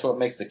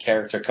the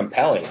character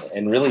compelling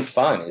and really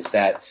fun is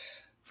that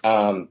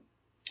the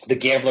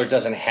gambler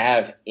doesn't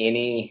have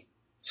any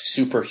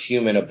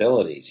superhuman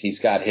abilities. He's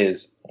got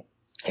his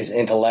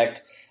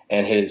intellect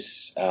and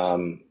his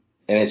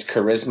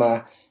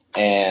charisma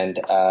and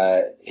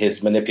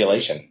his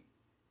manipulation.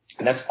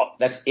 And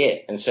that's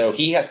it. And so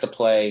he has to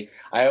play.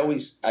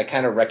 I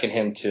kind of reckon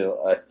him to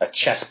a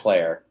chess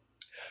player.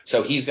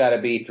 So he's got to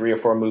be 3 or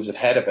 4 moves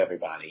ahead of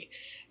everybody.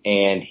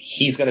 And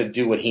he's going to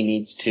do what he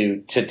needs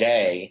to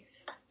today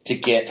to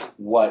get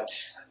what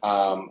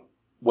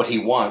he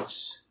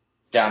wants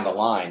down the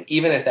line,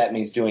 even if that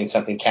means doing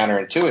something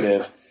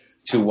counterintuitive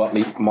to what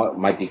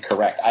might be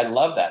correct. I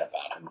love that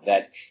about him,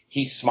 that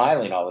he's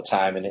smiling all the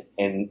time,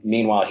 and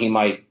meanwhile he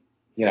might,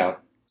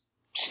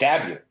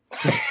 stab you.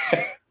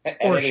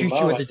 Or shoot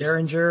you with the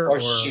Derringer. Or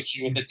shoot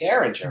you with the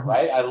Derringer,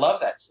 right? I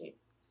love that scene.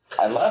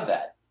 I love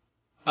that.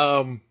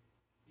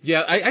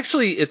 Yeah,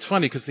 it's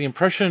funny because the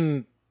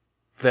impression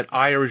that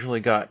I originally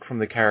got from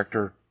the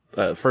character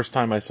the first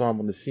time I saw him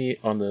on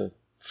the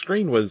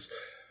screen was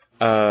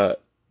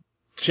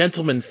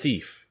gentleman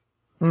thief.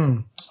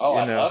 Oh,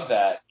 I love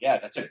that. Yeah,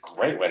 that's a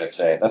great way to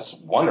say it.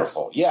 That's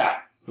wonderful. Yeah.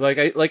 Like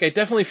I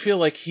definitely feel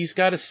like he's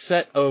got a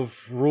set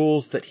of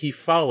rules that he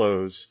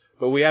follows,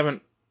 but we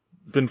haven't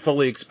been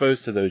fully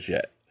exposed to those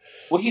yet.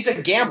 Well, he's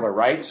a gambler,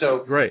 right?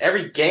 So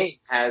every game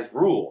has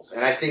rules,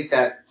 and I think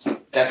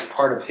that's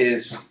part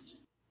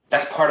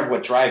of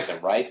what drives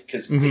him, right?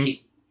 Because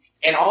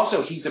and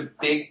also he's a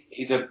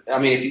I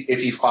mean,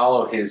 if you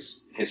follow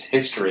his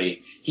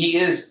history, he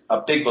is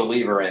a big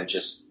believer in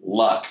just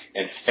luck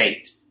and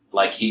fate.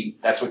 Like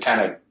that's what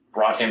kind of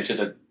brought him to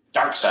the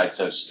dark side,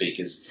 so to speak,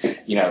 is,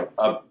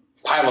 a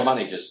pile of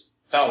money just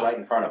fell right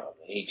in front of him.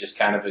 And he just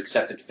kind of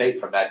accepted fate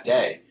from that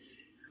day.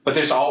 But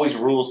there's always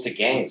rules to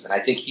games, and I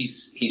think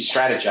he's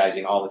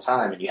strategizing all the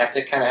time, and you have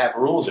to kind of have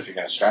rules if you're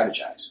going to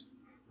strategize.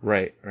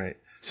 Right.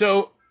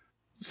 So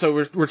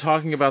we're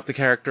talking about the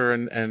character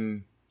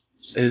and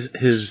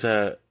his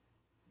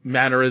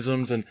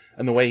mannerisms and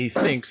the way he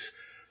thinks.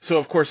 So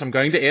of course I'm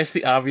going to ask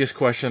the obvious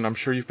question. I'm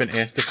sure you've been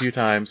asked a few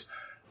times.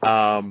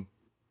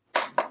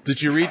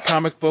 Did you read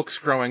comic books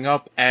growing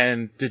up,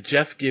 and did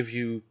Jeff give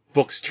you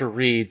books to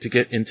read to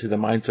get into the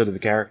mindset of the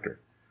character?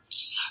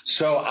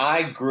 So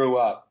I grew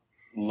up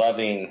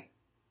loving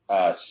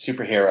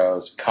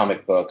superheroes,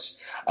 comic books.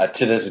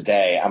 To this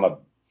day,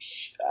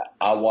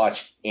 I'll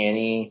watch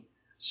any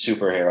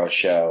superhero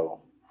show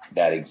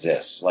that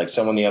exists. Like,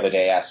 someone the other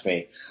day asked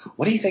me,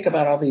 what do you think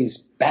about all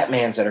these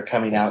Batmans that are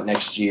coming out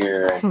next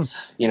year? And,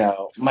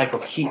 Michael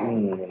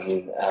Keaton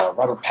and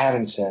Robert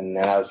Pattinson. And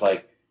I was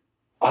like,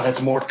 oh,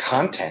 that's more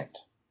content.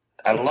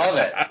 I love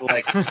it.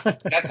 Like,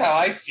 that's how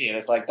I see it.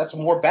 It's like, that's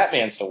more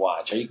Batmans to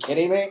watch. Are you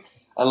kidding me?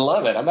 I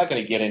love it. I'm not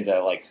going to get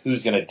into, like,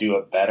 who's going to do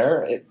it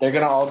better. They're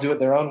going to all do it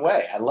their own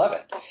way. I love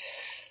it.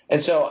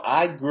 And so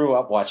I grew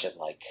up watching,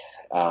 like,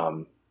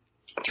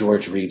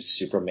 George Reeves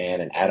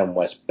Superman and Adam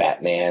West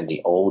Batman,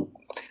 the old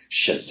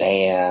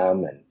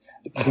Shazam, and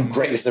the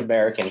Greatest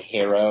American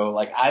Hero.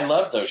 Like, I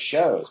love those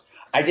shows.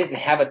 I didn't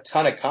have a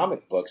ton of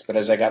comic books, but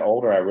as I got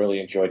older, I really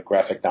enjoyed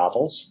graphic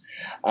novels.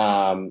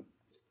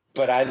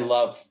 But I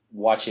love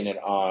watching it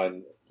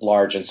on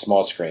large and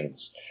small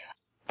screens.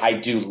 I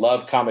do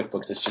love comic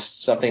books. It's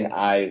just something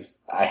I'm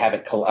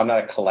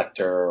not a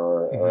collector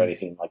or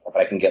anything like that,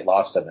 but I can get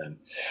lost in them.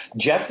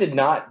 Jeff did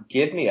not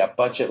give me a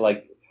bunch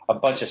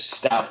of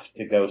stuff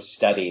to go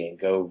study and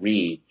go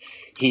read.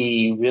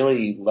 He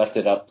really left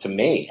it up to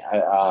me.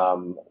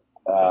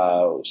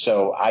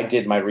 So I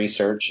did my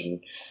research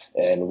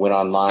and went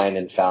online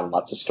and found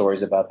lots of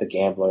stories about the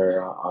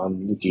Gambler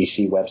on the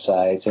DC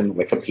websites and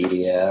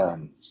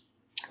Wikipedia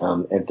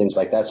and things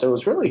like that. So it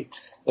was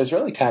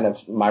really kind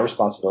of my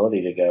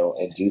responsibility to go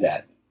and do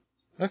that.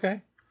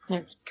 Okay.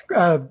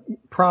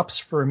 Props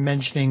for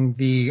mentioning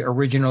the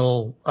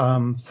original,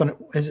 was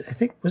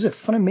it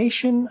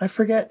Funimation? I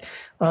forget,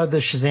 the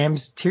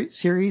Shazam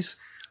series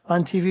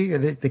on TV, or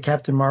the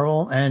Captain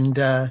Marvel and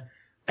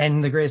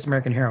the Greatest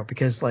American Hero,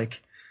 because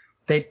like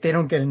they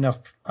don't get enough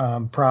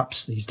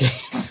props these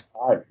days.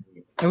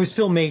 It was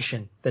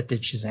Filmation that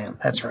did Shazam.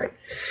 That's right.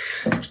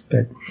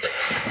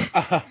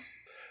 But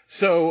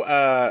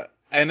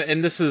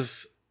and this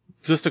is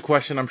just a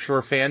question I'm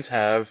sure fans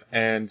have,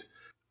 and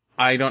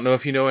I don't know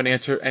if you know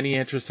any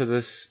answers to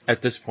this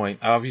at this point.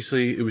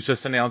 Obviously, it was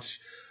just announced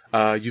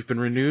you've been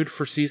renewed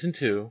for season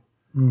 2.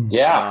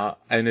 Yeah.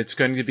 And it's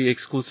going to be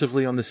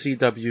exclusively on the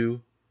CW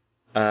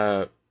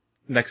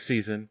next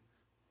season.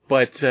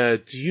 But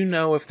do you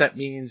know if that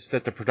means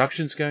that the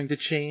production's going to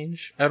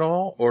change at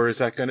all, or is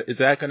that going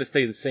to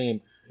stay the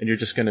same and you're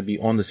just going to be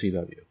on the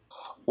CW?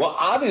 Well,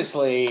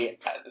 obviously,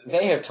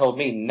 they have told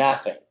me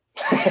nothing.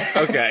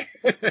 Okay.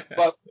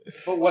 But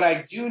what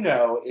I do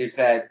know is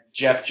that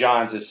Jeff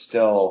Johns is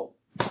still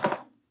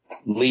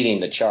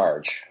leading the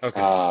charge.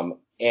 Okay.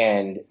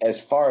 And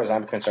as far as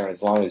I'm concerned,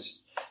 as long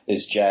as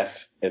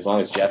Jeff's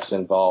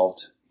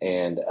involved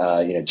and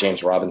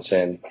James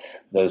Robinson,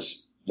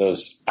 those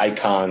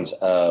icons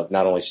of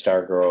not only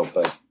Stargirl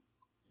but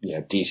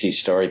DC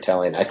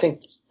storytelling, I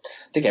think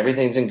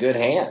everything's in good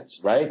hands,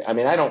 right? I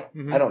mean, I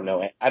don't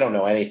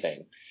know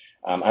anything.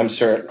 I'm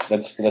sure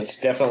that's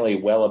definitely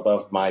well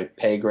above my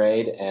pay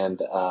grade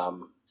and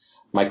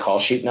my call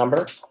sheet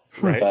number.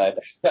 Right.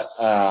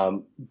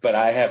 But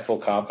I have full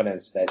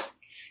confidence that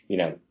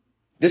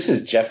this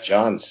is Jeff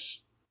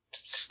Johns'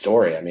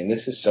 story. I mean,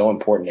 this is so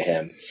important to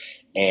him,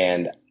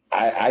 and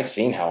I've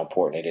seen how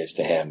important it is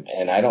to him,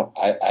 and I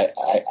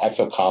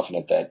feel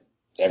confident that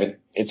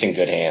it's in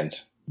good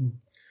hands.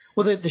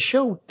 Well, the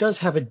show does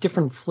have a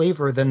different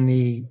flavor than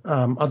the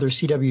other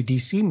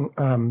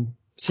CW/DC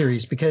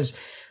series, because,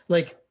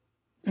 like,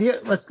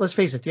 let's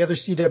face it, the other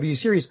CW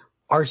series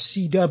are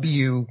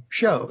CW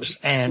shows,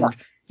 and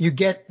you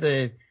get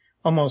the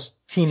almost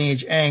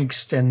teenage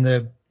angst and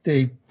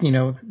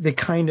the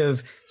kind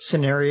of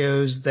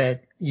scenarios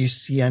that you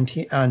see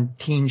on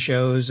teen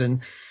shows,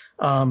 and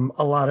a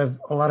lot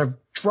of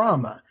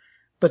drama.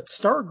 But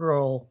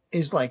Stargirl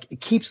is like, it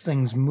keeps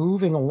things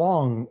moving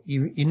along.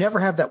 You never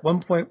have that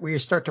one point where you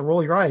start to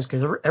roll your eyes,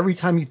 because every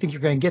time you think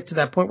you're going to get to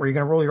that point where you're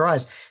going to roll your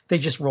eyes, they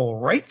just roll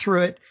right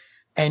through it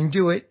and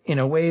do it in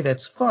a way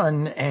that's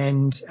fun.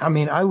 And I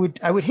mean, I would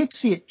hate to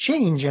see it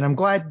change, and I'm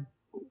glad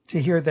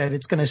to hear that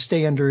it's going to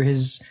stay under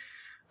his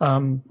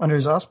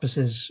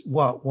auspices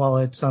while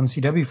it's on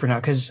CW for now,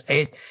 because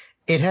it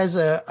has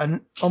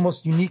an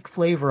almost unique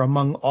flavor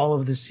among all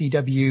of the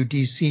CW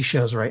DC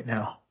shows right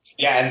now.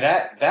 Yeah,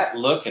 and that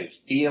look and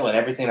feel and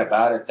everything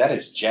about it, that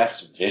is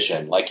Jeff's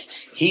vision. Like,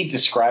 he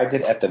described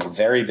it at the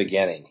very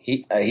beginning.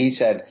 He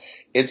said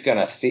it's going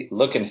to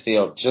look and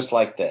feel just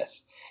like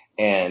this.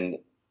 And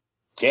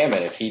damn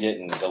it if he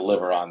didn't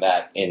deliver on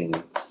that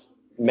in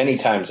many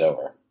times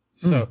over.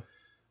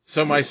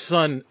 So my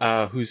son,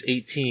 who's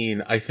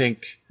 18, I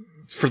think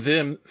for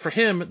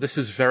him, this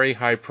is very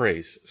high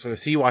praise. So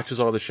he watches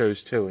all the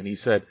shows too. And he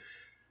said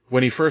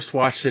when he first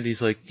watched it,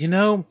 he's like,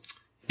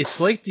 it's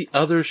like the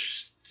other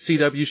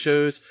CW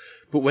shows,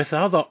 but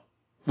without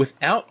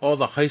all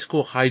the high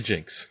school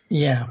hijinks.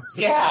 Yeah.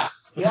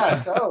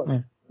 Yeah,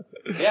 totally.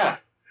 Yeah.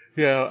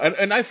 Yeah.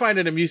 And I find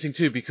it amusing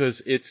too,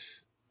 because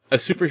it's a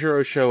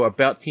superhero show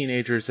about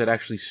teenagers that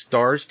actually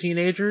stars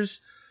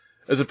teenagers,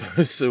 as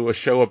opposed to a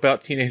show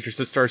about teenagers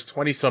that stars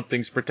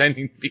 20-somethings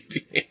pretending to be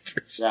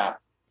teenagers. Yeah.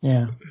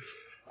 Yeah.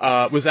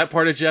 Was that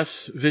part of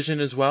Jeff's vision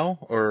as well,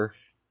 or?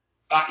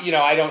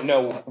 I don't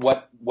know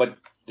what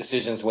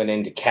decisions went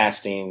into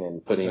casting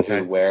and putting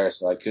who where,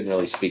 so I couldn't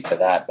really speak to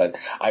that. But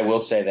I will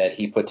say that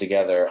he put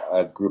together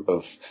a group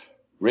of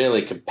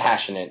really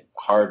compassionate,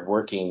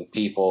 hardworking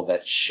people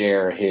that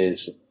share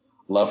his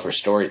love for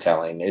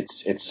storytelling.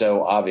 It's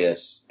so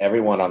obvious.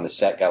 Everyone on the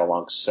set got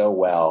along so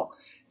well,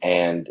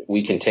 and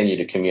we continue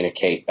to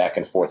communicate back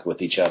and forth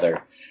with each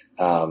other.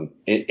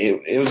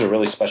 It was a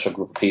really special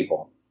group of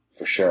people,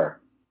 for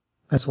sure.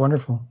 That's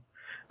wonderful.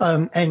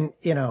 And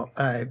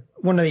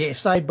one of the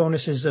side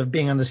bonuses of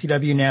being on the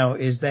CW now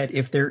is that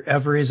if there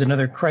ever is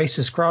another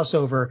Crisis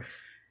crossover,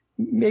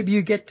 maybe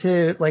you get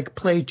to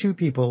play two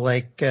people,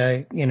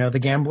 the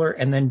Gambler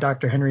and then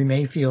Dr. Henry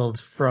Mayfield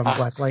from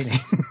Black Lightning.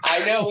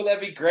 I know, would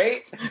that be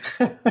great?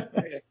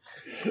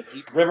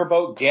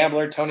 Riverboat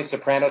Gambler, Tony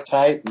Soprano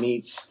type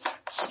meets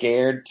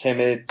scared,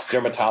 timid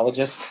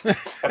dermatologist.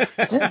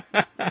 Yeah.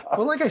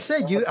 Well, like I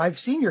said, I've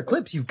seen your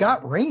clips. You've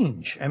got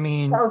range. I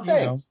mean,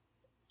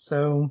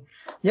 so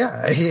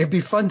yeah, it'd be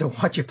fun to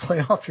watch you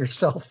play off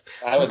yourself.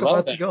 I would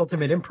love that. The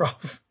ultimate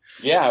improv.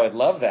 Yeah, I would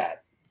love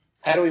that.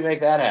 How do we make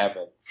that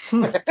happen?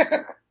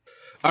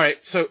 All right,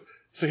 so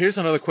here's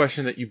another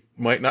question that you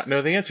might not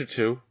know the answer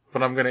to,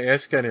 but I'm going to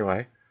ask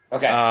anyway.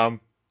 Okay.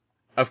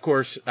 Of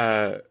course,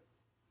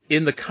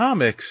 in the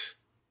comics,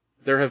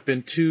 there have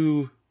been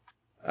two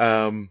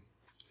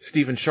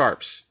Stephen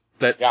Sharps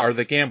that are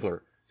the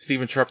Gambler.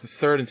 Stephen Sharp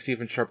III and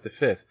Stephen Sharp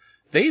V.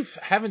 They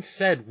haven't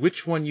said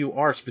which one you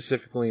are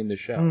specifically in the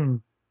show.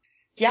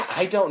 Yeah,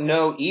 I don't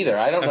know either.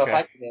 I don't know if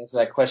I can answer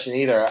that question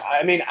either.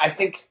 I mean, I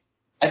think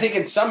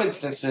in some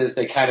instances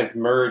they kind of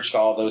merged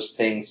all those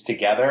things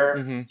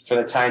together for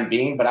the time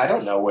being, but I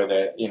don't know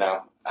where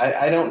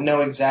I don't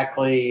know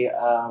exactly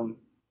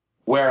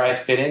where I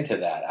fit into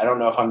that. I don't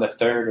know if I'm the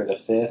third or the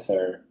fifth,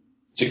 or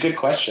it's a good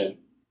question.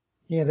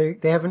 Yeah, they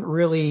haven't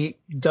really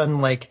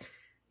done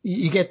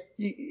you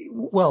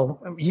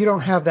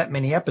don't have that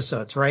many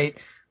episodes, right?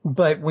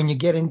 But when you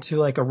get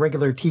into a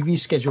regular TV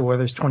schedule where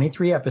there's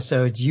 23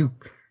 episodes,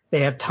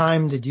 they have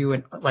time to do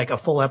a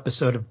full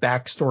episode of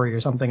backstory or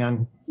something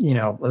on,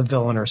 a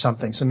villain or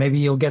something. So maybe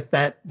you'll get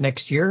that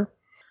next year.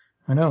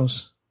 Who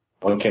knows?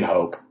 One can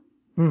hope.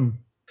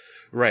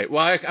 Right.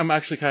 Well, I'm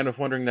actually kind of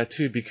wondering that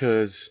too,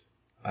 because,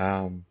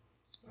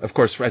 of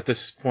course, at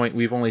this point,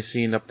 we've only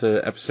seen up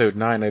to episode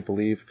 9, I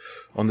believe,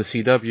 on the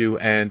CW,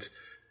 and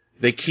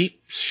they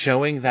keep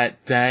showing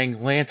that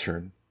dang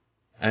lantern.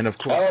 And of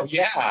course,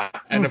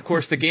 and of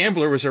course, the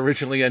Gambler was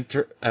originally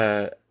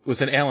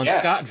was an Alan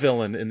Scott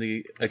villain in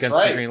against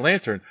the Green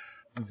Lantern.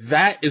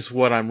 That is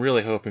what I'm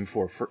really hoping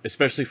for,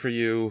 especially for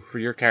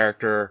your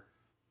character,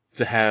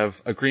 to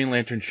have a Green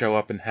Lantern show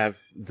up and have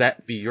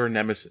that be your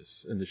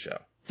nemesis in the show.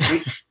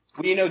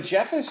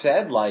 Jeff has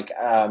said,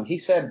 he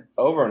said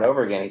over and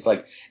over again, he's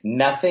like,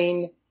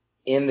 nothing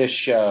in the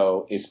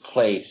show is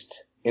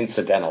placed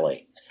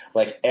incidentally.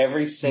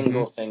 Every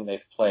single thing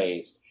they've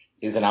placed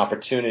is an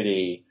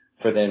opportunity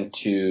for them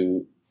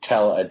to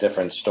tell a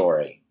different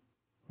story.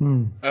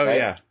 Oh, right?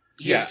 Yeah.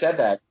 He said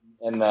that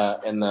in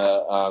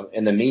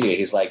the media.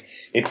 He's like,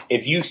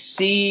 if you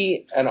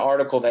see an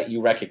article that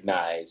you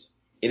recognize,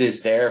 it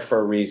is there for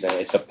a reason.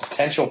 It's a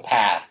potential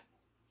path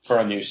for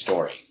a new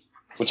story,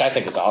 which I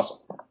think is awesome.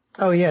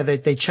 Oh yeah,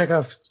 they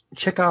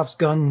Chekhov's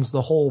guns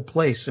the whole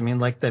place. I mean,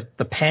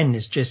 the pen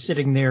is just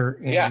sitting there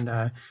in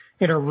a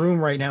room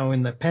right now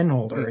in the pen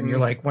holder, and you're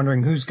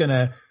wondering who's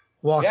gonna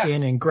walk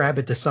in and grab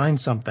it to sign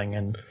something.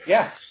 And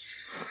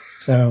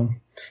so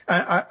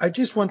I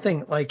just one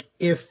thing,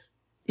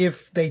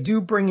 if they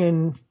do bring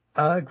in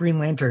Green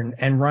Lantern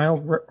and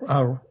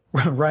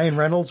Ryan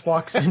Reynolds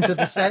walks into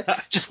the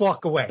set, just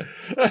walk away.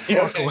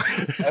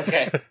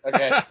 Okay.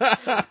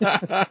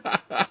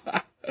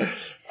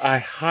 I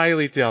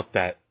highly doubt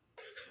that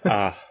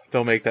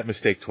they'll make that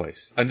mistake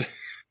twice.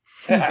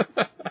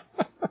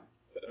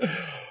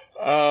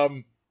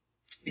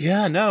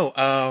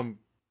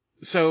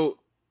 So,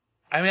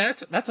 I mean,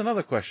 that's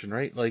another question,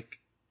 right?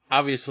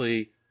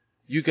 Obviously,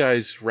 you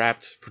guys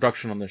wrapped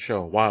production on the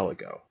show a while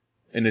ago,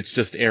 and it's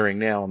just airing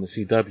now on the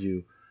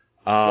CW.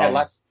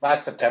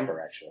 Last September,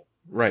 actually.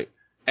 Right.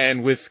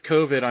 And with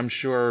COVID, I'm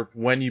sure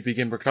when you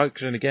begin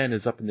production again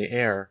is up in the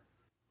air.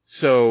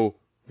 So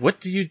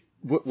what do you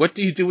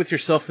do with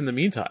yourself in the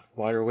meantime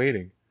while you're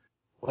waiting?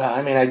 Well,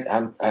 I mean,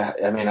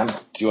 I'm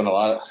doing a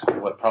lot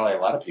of what probably a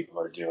lot of people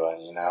are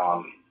doing. You know,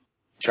 I'm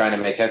trying to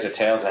make heads or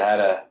tails of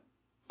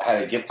how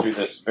to get through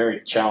this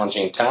very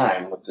challenging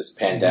time with this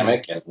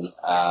pandemic, and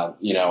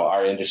you know,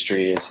 our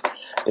industry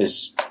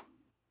is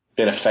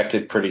been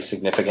affected pretty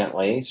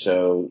significantly.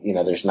 So, you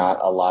know, there's not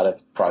a lot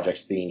of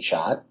projects being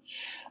shot.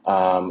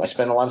 I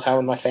spend a lot of time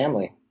with my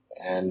family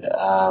and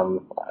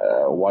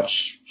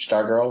watch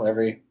Stargirl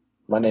every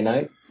Monday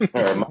night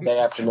or Monday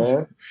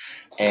afternoon.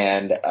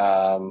 And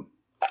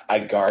I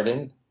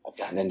garden. I've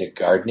gotten into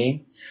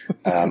gardening.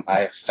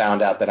 I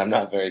found out that I'm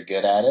not very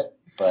good at it,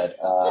 but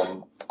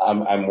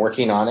I'm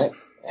working on it,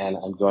 and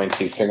I'm going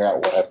to figure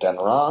out what I've done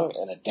wrong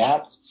and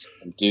adapt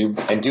and do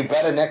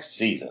better next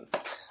season.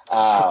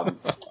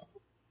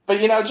 But,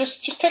 you know,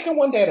 just taking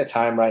one day at a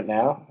time right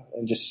now,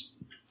 and just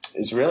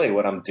is really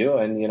what I'm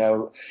doing. You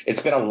know,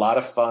 it's been a lot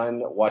of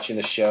fun watching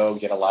the show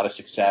get a lot of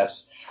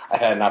success. I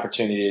had an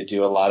opportunity to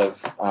do a lot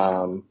of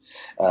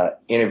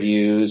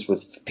interviews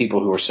with people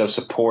who were so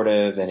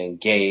supportive and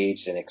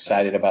engaged and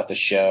excited about the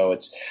show.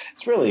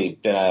 It's really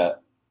been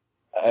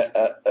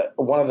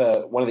one of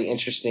the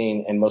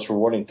interesting and most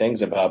rewarding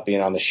things about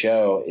being on the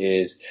show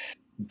is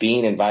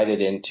being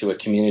invited into a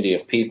community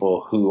of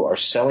people who are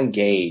so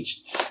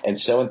engaged and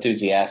so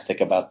enthusiastic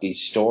about these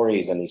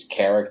stories and these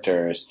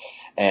characters.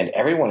 And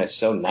everyone is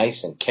so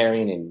nice and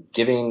caring and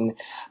giving.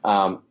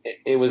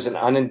 It was an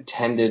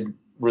unintended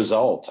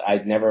result. I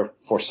never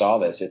foresaw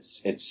this.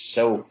 It's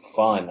so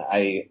fun.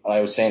 I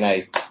was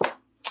saying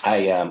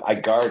I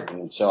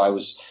garden. So I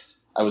was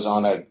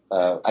on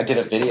I did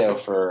a video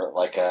for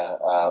like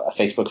a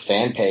Facebook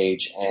fan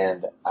page,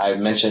 and I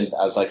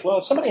was like, well,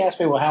 if somebody asked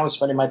me, well, how I'm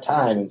spending my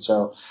time, and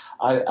so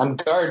I'm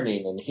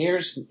gardening, and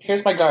here's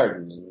my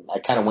garden, and I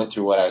kind of went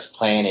through what I was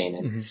planning,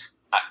 and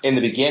in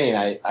the beginning,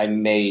 I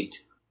made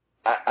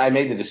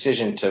the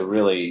decision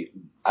to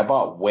I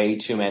bought way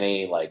too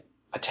many like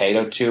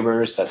potato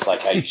tubers. That's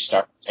like how you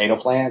start potato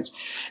plants,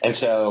 and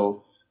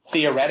so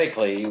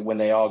theoretically, when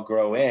they all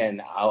grow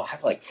in, I'll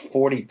have like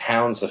 40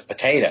 pounds of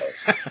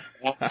potatoes.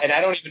 And I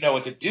don't even know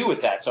what to do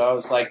with that. So I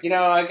was like, you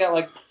know, I got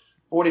like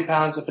 40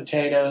 pounds of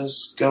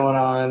potatoes going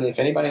on. If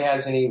anybody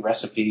has any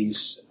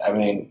recipes, I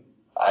mean,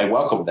 I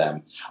welcome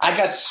them. I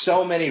got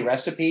so many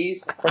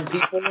recipes from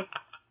people.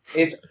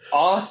 It's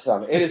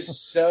awesome. It is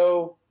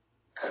so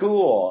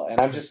cool. And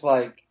I'm just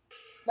like,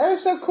 that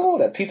is so cool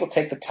that people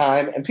take the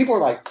time. And people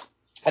are like,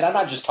 and I'm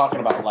not just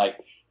talking about like,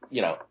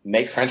 you know,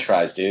 make French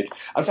fries, dude.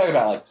 I'm talking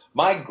about like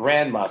my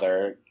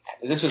grandmother.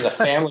 This is a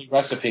family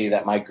recipe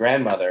that my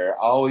grandmother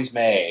always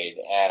made,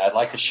 and I'd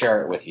like to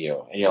share it with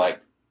you. And you're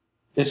like,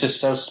 this is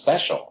so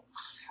special.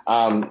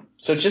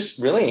 So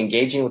just really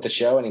engaging with the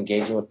show and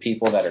engaging with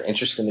people that are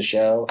interested in the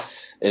show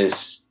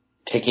is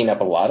taking up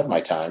a lot of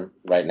my time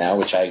right now,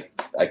 which I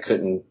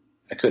couldn't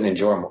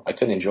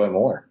enjoy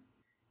more.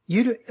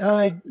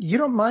 You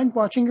don't mind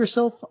watching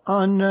yourself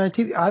on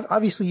TV?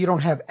 Obviously, you don't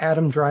have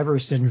Adam Driver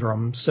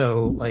syndrome,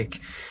 so like.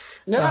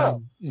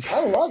 No,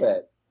 I love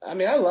it. I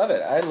mean, I love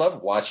it. I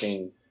love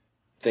watching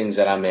things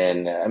that I'm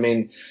in. I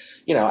mean,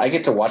 you know, I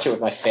get to watch it with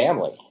my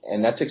family,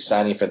 and that's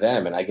exciting for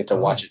them, and I get to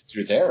watch it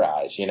through their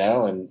eyes, you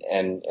know,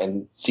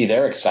 and see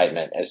their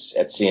excitement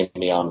at seeing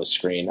me on the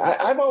screen.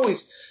 I've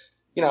always,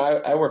 you know,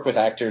 I work with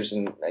actors,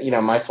 and you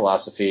know, my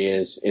philosophy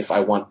is if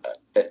I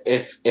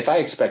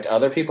expect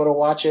other people to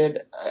watch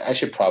it, I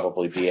should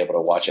probably be able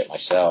to watch it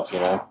myself, you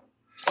know?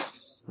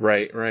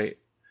 Right. I'm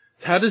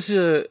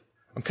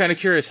kind of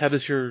curious, how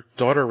does your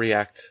daughter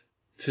react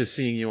to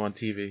seeing you on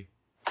TV?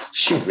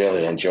 She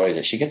really enjoys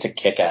it. She gets a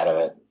kick out of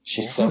it.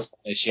 She's so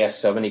funny. She has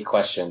so many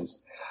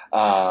questions.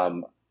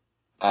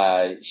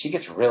 She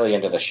gets really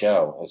into the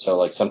show. And so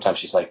like sometimes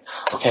she's like,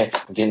 okay,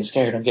 I'm getting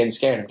scared.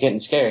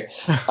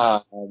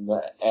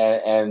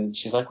 And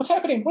she's like, what's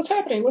happening?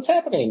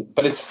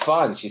 But it's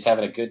fun. She's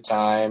having a good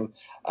time.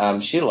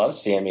 She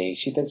loves seeing me.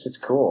 She thinks it's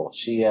cool.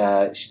 She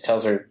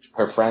tells her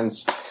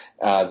friends,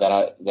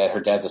 that her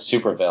dad's a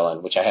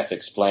supervillain, which I have to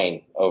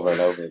explain over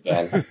and over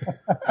again.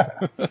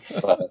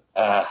 But,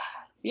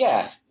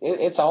 yeah,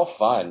 it's all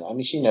fun. I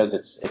mean, she knows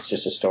it's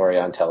just a story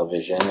on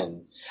television,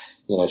 and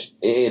you know,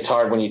 it's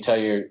hard when you tell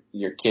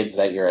your kids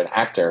that you're an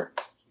actor.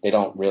 They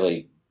don't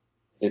really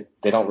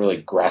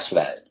grasp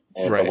that.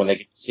 And, But when they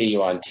get to see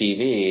you on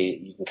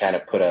TV, you can kind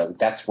of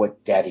that's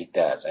what Daddy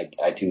does.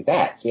 I do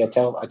that. See, I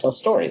tell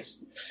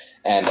stories,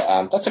 and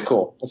that's a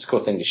cool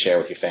thing to share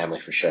with your family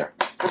for sure.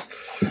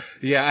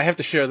 Yeah, I have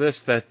to share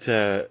this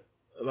that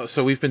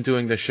so we've been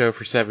doing this show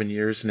for 7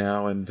 years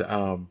now, and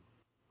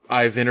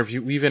we've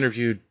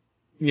interviewed,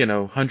 you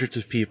know, hundreds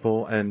of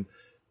people, and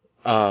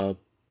I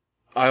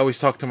always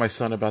talk to my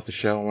son about the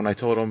show. And when I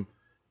told him,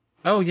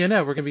 oh yeah,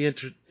 no, we're gonna be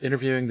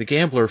interviewing the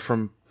Gambler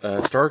from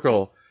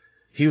Stargirl,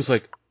 he was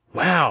like,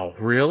 wow,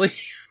 really?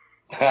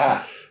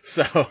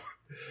 So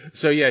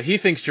So yeah, he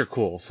thinks you're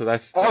cool. So there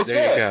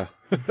you go.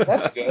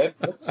 That's good.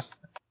 Let's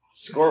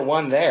score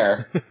one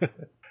there.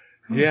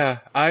 Yeah,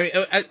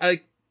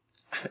 I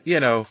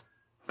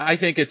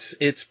think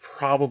it's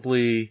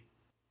probably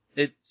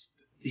it.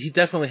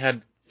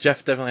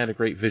 Jeff definitely had a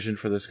great vision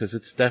for this, because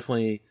it's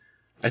definitely,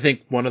 I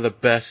think, one of the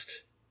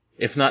best,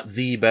 if not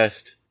the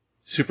best,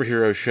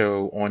 superhero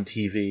show on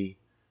TV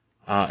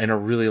in a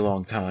really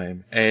long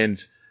time. And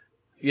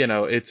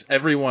it's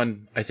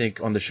everyone, I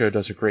think, on the show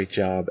does a great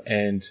job.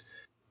 And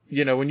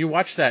when you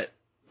watch that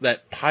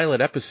pilot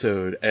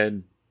episode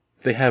and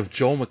they have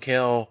Joel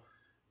McHale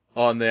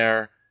on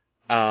there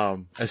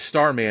as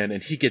Starman,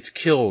 and he gets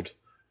killed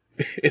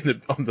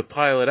on the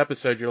pilot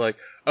episode, you're like,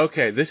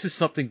 okay, this is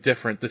something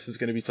different. This is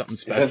going to be something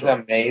special. Isn't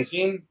that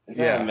amazing?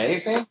 Isn't that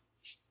amazing?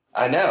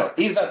 I know.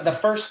 Even the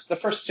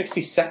first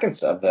 60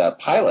 seconds of the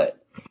pilot,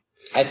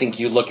 I think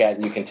you look at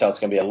and you can tell it's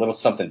going to be a little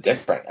something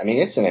different. I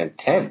mean, it's an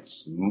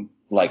intense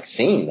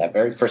scene. That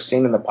very first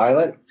scene in the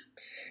pilot,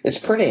 it's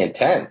pretty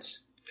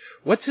intense.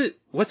 What's it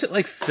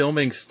like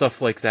filming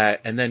stuff like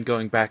that and then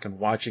going back and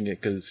watching it?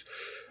 Because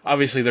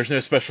obviously there's no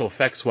special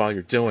effects while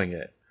you're doing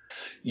it.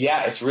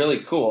 Yeah, it's really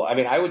cool. I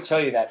mean, I would tell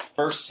you that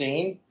first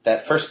scene,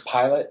 that first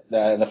pilot,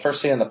 the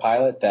first scene in the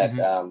pilot, that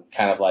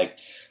kind of like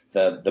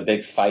the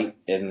big fight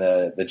in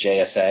the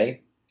JSA,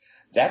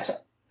 that's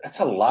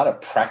a lot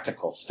of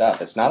practical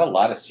stuff. It's not a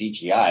lot of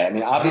CGI. I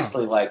mean,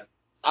 obviously,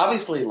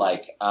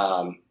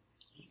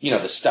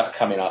 the stuff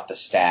coming off the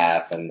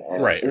staff and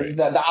right.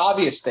 The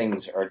obvious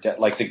things are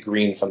like the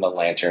green from the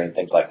lantern and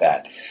things like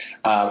that.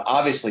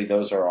 Obviously,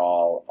 those are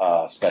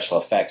all special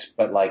effects,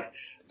 but like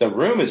the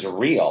room is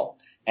real.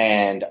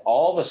 And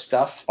all the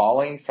stuff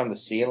falling from the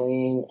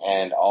ceiling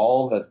and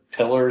all the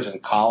pillars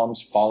and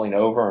columns falling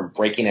over and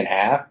breaking in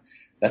half,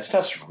 that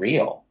stuff's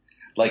real.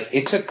 Like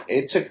it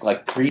took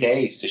like 3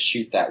 days to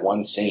shoot that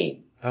one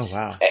scene. Oh,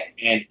 wow.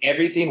 And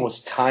everything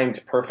was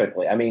timed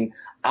perfectly. I mean,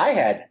 I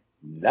had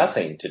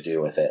nothing to do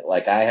with it.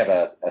 Like I have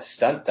a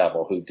stunt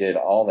double who did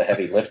all the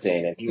heavy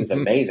lifting, and he was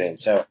amazing.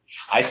 So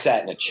I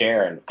sat in a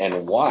chair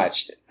and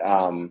watched.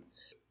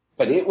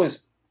 But it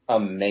was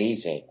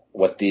amazing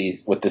what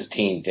this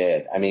team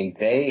did. I mean,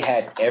 they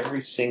had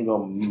every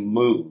single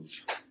move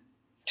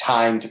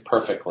timed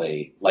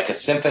perfectly, like a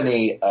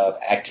symphony of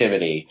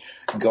activity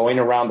going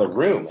around the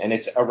room, and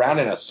it's around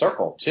in a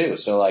circle too.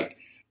 So like,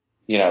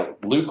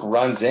 Luke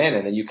runs in,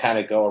 and then you kind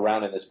of go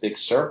around in this big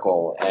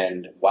circle,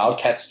 and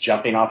Wildcat's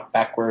jumping off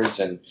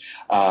backwards, and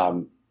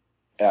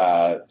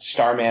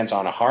Starman's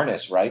on a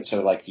harness, right?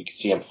 So like you can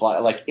see him fly.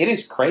 Like it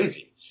is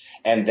crazy,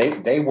 and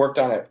they worked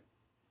on it.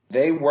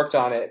 They worked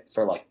on it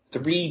for like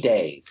 3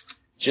 days,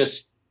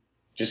 just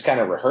kind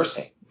of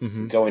rehearsing,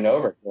 going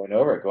over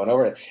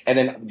it. And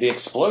then the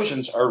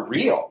explosions are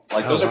real.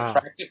 Like those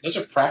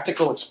are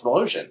practical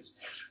explosions.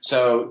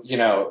 So,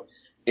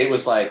 it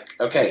was like,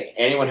 okay,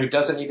 anyone who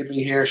doesn't need to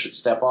be here should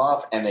step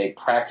off, and they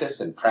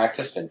practiced and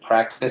practiced and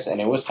practiced,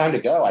 and it was time to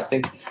go. I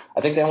think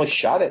they only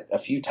shot it a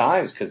few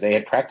times because they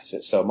had practiced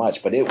it so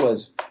much, but it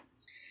was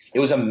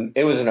one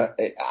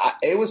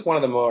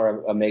of the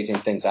more amazing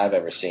things I've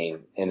ever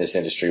seen in this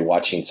industry,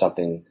 watching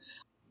something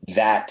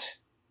that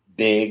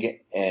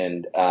big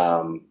and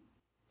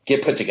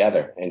get put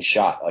together and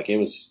shot. Like it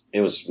was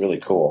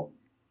really cool.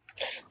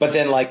 But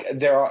then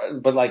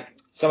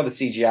some of the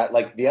CGI,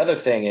 like the other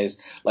thing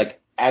is like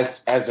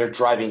as they're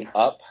driving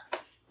up,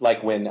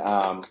 like when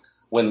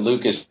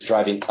Luke is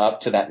driving up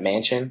to that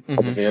mansion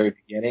at the very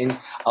beginning,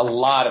 a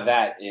lot of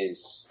that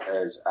is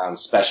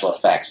special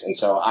effects. And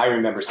so I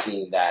remember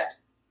seeing that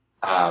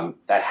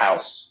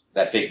house,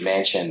 that big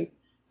mansion,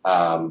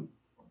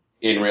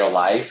 in real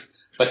life,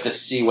 but to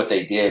see what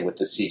they did with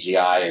the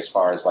CGI as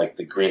far as like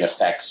the green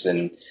effects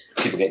and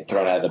people getting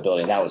thrown out of the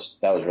building, that was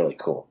really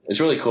cool.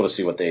 It's really cool to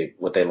see what they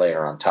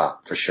layer on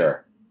top, for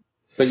sure.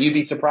 But you'd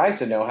be surprised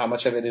to know how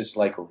much of it is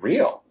like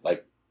real,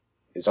 like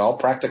it's all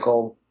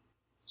practical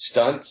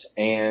stunts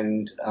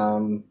and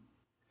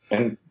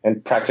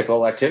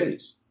practical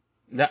activities.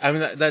 I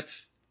mean,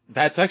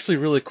 that's actually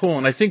really cool.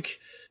 And I think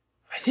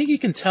you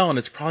can tell, and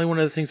it's probably one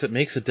of the things that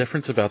makes a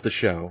difference about the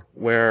show,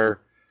 where,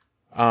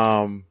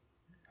 I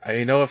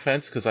mean, no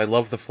offense, because I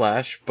love The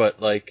Flash, but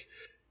like,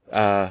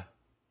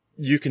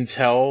 you can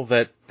tell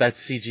that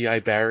that's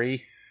CGI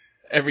Barry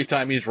every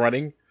time he's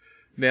running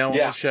now on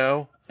the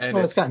show. And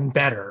it's gotten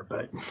better,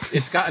 but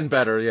it's gotten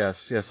better.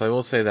 Yes, I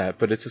will say that.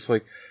 But it's just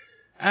like,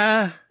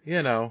 and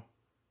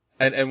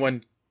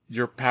when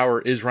your power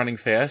is running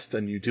fast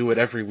and you do it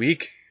every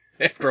week,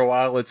 after a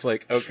while, it's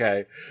like,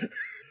 okay,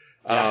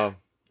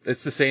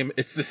 it's the same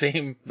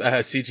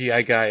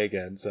CGI guy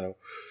again. So.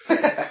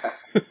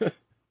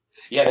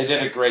 Yeah, they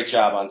did a great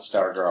job on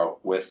Stargirl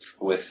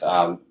with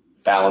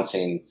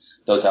balancing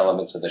those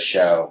elements of the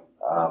show.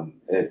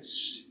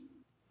 It's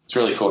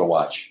really cool to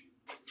watch.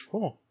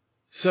 Cool.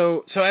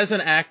 So as an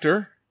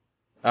actor,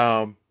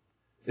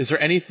 is there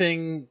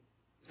anything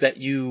that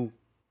you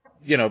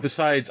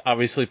besides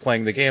obviously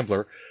playing the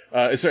gambler,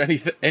 is there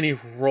any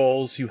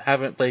roles you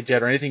haven't played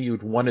yet, or anything you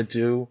would want to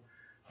do,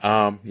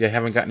 you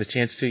haven't gotten a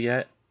chance to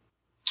yet?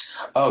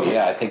 Oh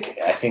yeah, I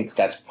think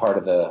that's part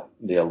of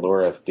the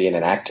allure of being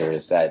an actor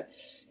is that,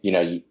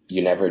 you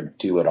never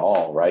do it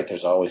all, right?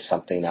 There's always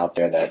something out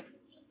there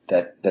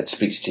that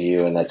speaks to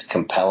you and that's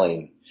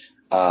compelling.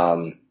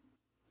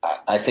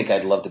 I think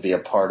I'd love to be a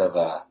part of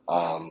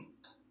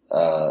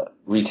a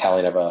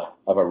retelling of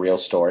a real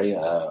story,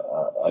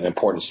 an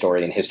important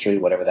story in history,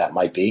 whatever that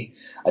might be.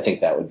 I think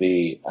that would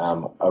be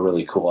a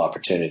really cool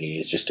opportunity,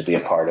 is just to be a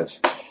part of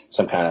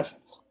some kind of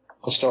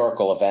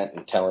historical event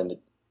and telling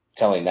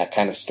that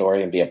kind of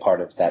story and be a part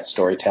of that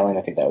storytelling.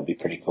 I think that would be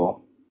pretty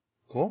cool.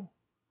 Cool.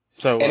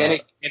 So and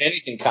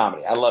anything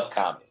comedy. I love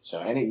comedy.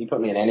 So you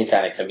put me in any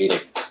kind of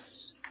comedic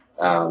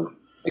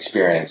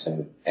experience,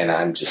 and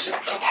I'm just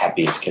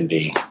happy as can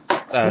be.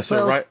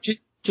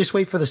 Just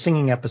wait for the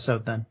singing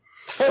episode then.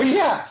 Oh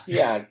yeah,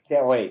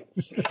 can't wait.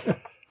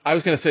 I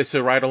was going to say,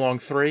 so Ride Along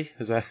 3,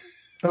 is that?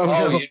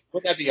 No.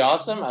 Wouldn't that be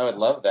awesome? I would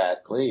love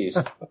that, please.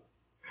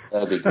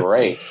 That'd be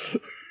great.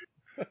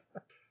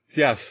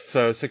 Yes.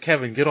 So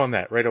Kevin, get on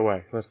that right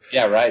away.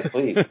 Yeah, right.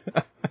 Please,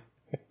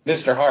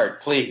 Mr.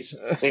 Hart, please.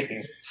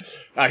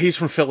 He's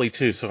from Philly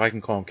too, so I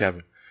can call him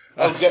Kevin.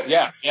 Oh, good.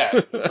 Yeah,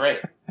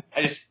 great.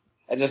 I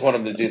just want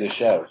him to do the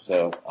show,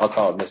 so I'll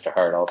call him Mr.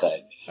 Hart all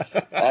day.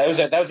 That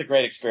was a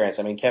great experience.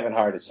 I mean, Kevin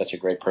Hart is such a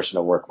great person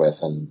to work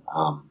with, and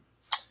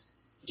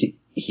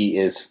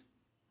he's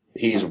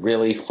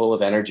really full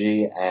of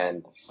energy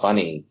and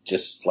funny,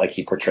 just like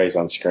he portrays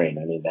on screen.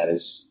 I mean,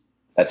 that's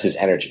his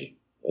energy.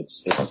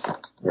 It's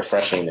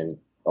refreshing and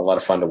a lot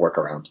of fun to work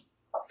around.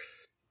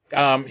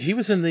 He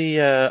was in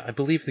I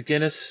believe the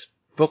Guinness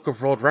Book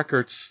of World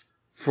Records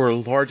for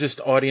largest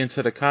audience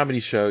at a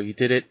comedy show. He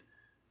did it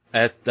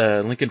at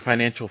the Lincoln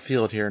Financial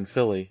Field here in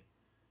Philly.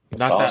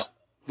 That's awesome.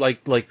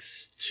 Like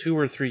 2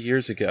 or 3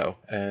 years ago.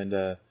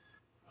 And,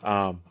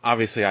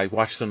 obviously I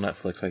watched it on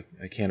Netflix.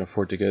 I can't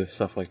afford to go to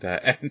stuff like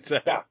that. And,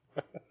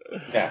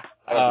 yeah.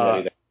 I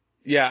don't know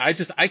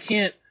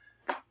either.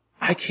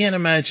 I can't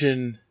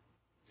imagine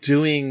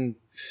doing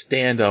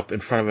stand up in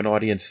front of an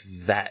audience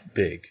that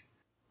big.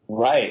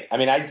 Right. I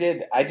mean, I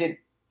did an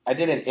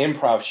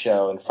improv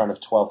show in front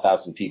of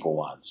 12,000 people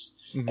once,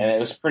 and it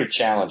was pretty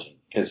challenging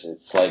because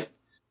it's like,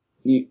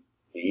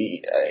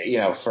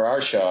 for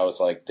our show, I was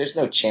like, there's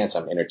no chance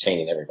I'm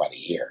entertaining everybody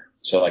here.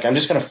 So like, I'm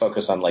just going to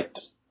focus on like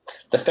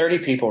the 30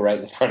 people right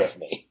in front of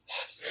me,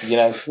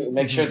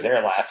 make sure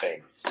they're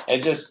laughing.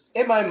 And just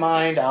in my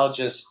mind, I'll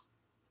just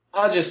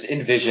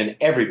envision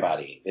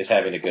everybody is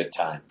having a good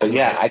time. But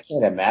yeah, I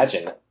can't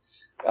imagine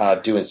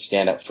doing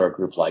stand up for a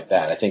group like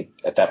that. I think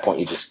at that point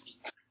you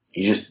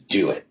just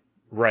do it.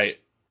 Right.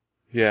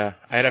 Yeah.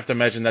 I'd have to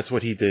imagine that's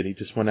what he did. He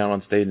just went out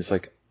on stage and it's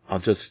like, I'll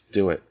just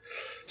do it.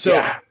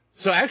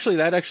 So actually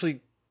that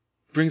actually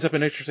brings up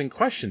an interesting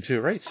question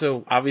too, right?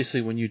 So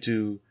obviously when you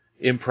do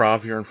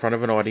improv, you're in front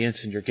of an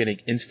audience and you're getting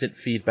instant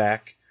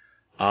feedback.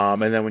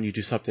 And then when you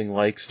do something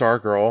like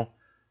Stargirl,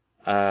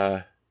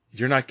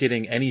 you're not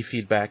getting any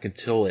feedback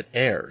until it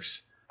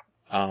airs.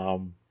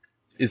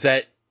 Is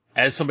that,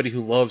 as somebody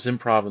who loves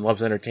improv and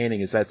loves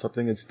entertaining, is that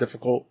something that's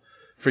difficult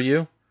for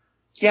you?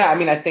 Yeah, I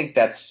mean, I think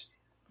that's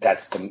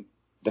the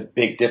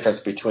big difference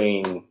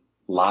between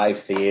live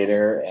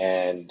theater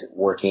and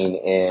working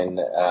in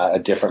a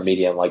different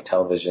medium like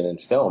television and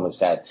film is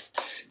that,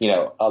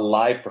 a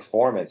live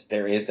performance,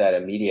 there is that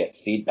immediate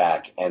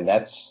feedback, and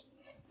that is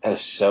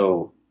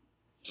so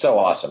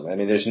awesome. I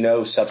mean, there's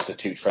no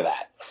substitute for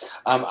that.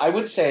 I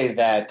would say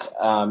that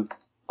on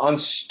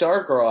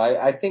Stargirl,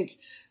 I think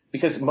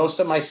because most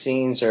of my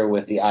scenes are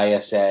with the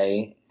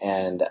ISA,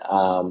 and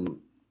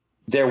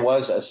there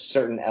was a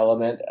certain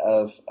element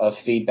of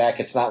feedback.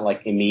 It's not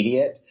like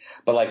immediate,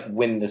 but like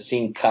when the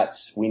scene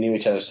cuts, we knew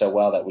each other so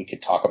well that we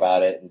could talk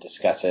about it and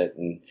discuss it.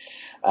 And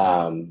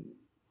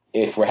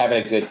if we're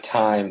having a good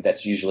time,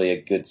 that's usually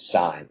a good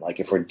sign.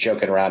 Like if we're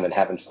joking around and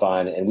having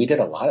fun, and we did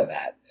a lot of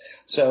that.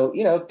 So,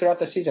 throughout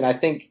the season, I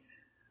think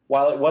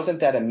while it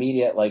wasn't that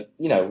immediate, like,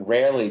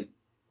 rarely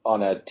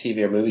on a TV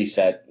or movie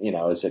set,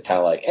 is it kind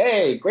of like,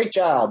 hey, great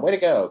job, way to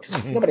go.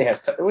 Because nobody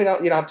has, you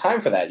don't have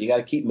time for that. You got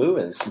to keep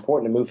moving. It's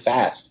important to move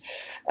fast.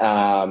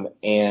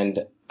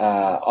 And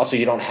also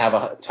you don't have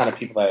a ton of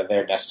people that are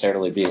there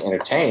necessarily being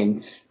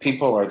entertained.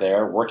 People are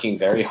there working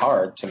very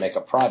hard to make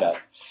a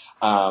product.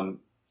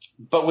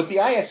 But with the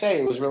ISA,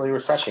 it was really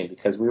refreshing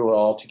because we were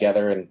all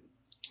together and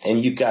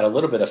you got a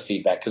little bit of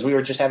feedback because we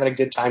were just having a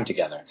good time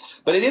together.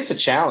 But it is a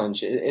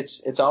challenge.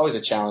 It's always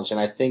a challenge. And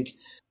I think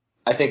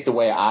the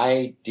way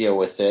I deal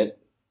with it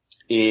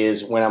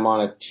is when I'm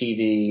on a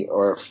TV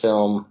or a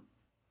film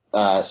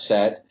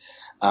set,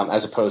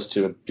 as opposed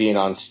to being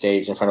on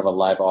stage in front of a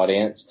live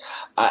audience,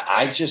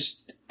 I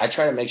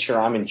try to make sure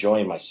I'm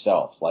enjoying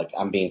myself. Like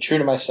I'm being true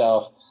to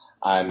myself.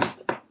 I'm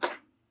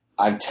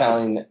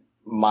telling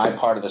my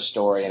part of the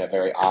story in a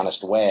very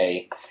honest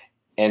way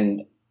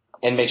and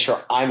make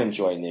sure I'm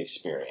enjoying the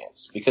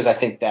experience, because I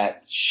think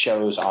that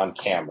shows on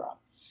camera.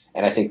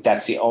 And I think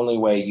that's the only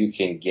way you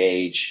can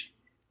gauge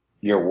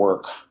your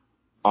work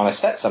on a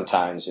set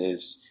sometimes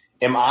is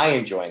am I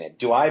enjoying it?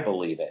 Do I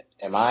believe it?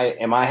 Am I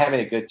having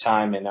a good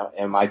time? And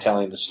am I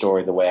telling the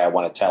story the way I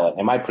want to tell it?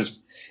 Am I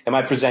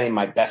presenting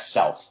my best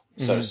self,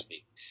 so to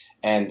speak?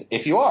 And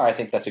if you are, I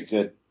think that's a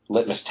good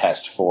litmus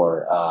test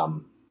for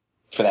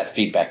that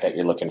feedback that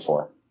you're looking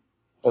for.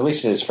 At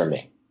least it is for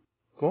me.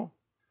 Cool.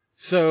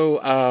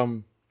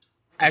 So,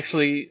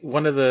 actually,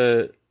 one of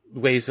the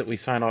ways that we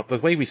sign off the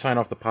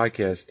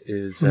podcast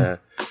is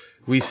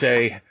we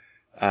say,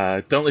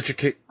 don't let your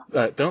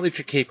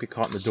cape get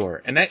caught in the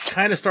door. And that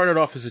kind of started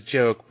off as a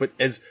joke, but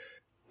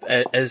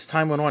as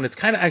time went on, it's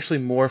kind of actually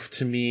morphed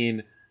to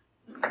mean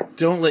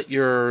don't let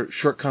your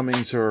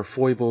shortcomings or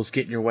foibles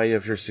get in your way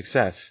of your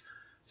success.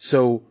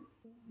 So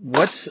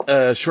what's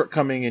a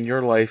shortcoming in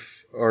your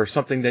life or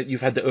something that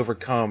you've had to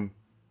overcome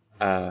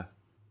to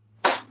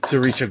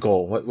reach a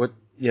goal? What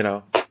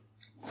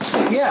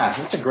Yeah,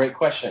 that's a great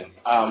question.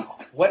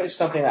 What is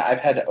something that I've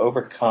had to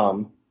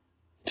overcome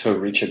to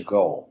reach a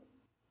goal?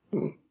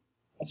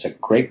 That's a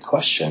great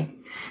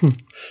question.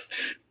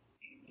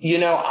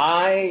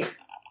 I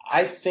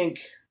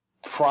think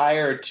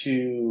prior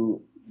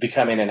to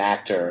becoming an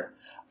actor,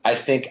 I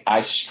think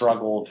I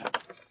struggled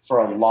for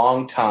a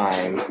long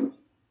time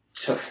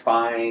to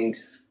find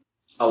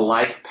a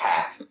life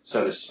path,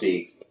 so to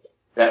speak,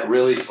 that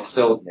really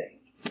fulfilled me.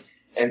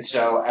 And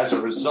so as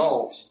a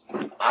result,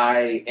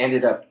 I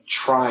ended up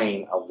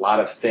trying a lot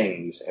of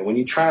things. And when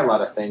you try a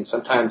lot of things,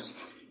 sometimes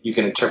you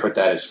can interpret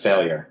that as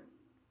failure.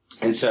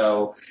 And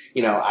so,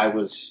 I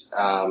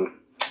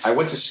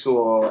went to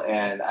school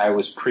and I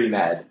was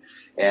pre-med,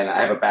 and I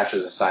have a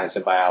bachelor's of science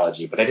in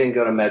biology, but I didn't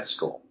go to med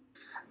school.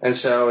 And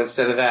so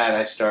instead of that,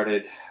 I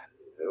started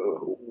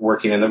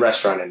working in the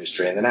restaurant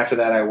industry. And then after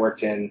that, I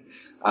worked in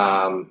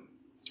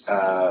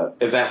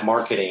event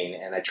marketing,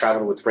 and I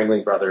traveled with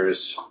Ringling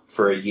Brothers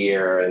for a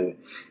year and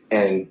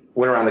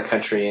went around the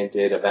country and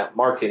did event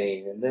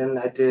marketing. And then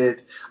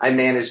I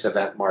managed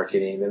event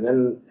marketing, and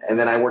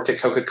then I worked at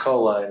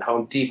Coca-Cola and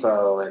Home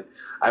Depot, and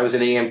I was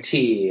an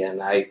EMT,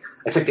 and I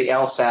took the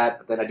LSAT,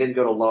 but then I didn't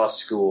go to law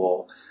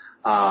school.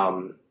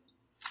 I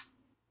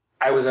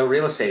was a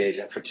real estate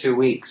agent for 2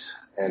 weeks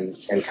and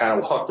kind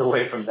of walked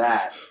away from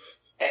that.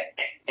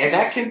 And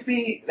that can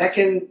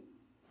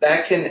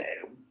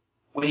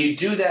when you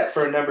do that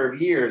for a number of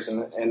years,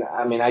 and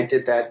I mean, I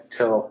did that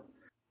till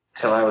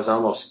I was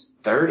almost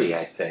 30,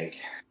 I think.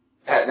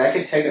 That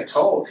can take a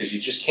toll because you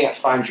just can't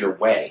find your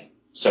way,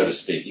 so to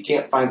speak. You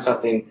can't find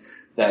something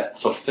that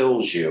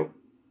fulfills you.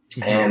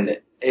 Mm-hmm.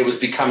 And it was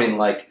becoming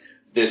like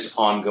this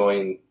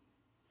ongoing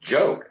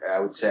joke. I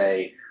would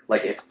say,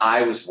 like, if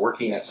I was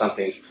working at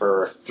something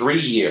for 3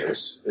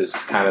 years, is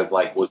kind of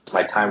like was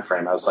my time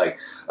frame. I was like,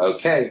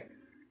 okay,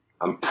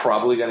 I'm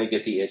probably going to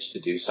get the itch to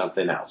do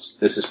something else.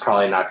 This is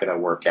probably not going to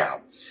work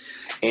out.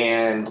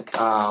 And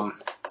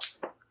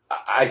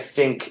I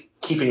think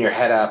keeping your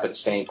head up and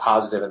staying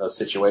positive in those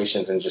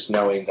situations and just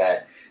knowing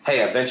that,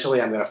 hey,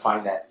 eventually I'm going to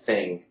find that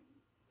thing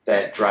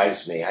that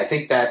drives me. I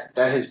think that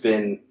has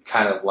been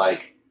kind of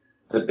like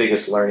the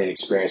biggest learning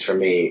experience for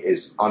me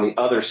is on the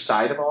other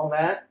side of all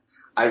that.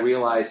 I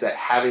realized that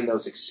having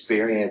those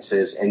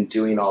experiences and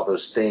doing all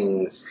those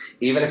things,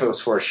 even if it was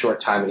for a short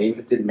time and even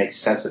if it didn't make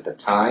sense at the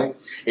time,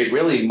 it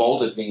really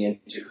molded me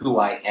into who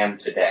I am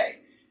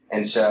today.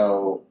 And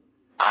so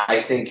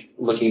I think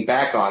looking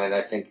back on it,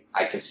 I think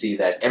I can see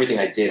that everything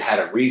I did had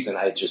a reason.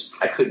 I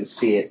couldn't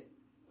see it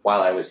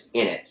while I was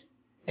in it.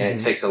 And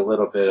It takes a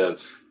little bit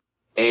of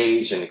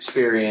age and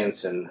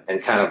experience and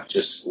kind of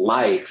just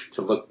life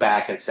to look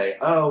back and say,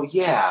 oh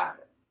yeah,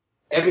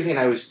 everything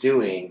I was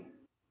doing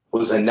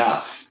was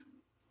enough.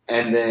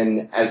 And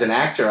then as an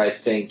actor, I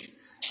think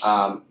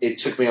it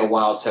took me a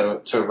while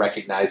to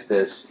recognize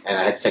this, and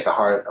I had to take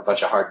a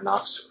bunch of hard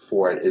knocks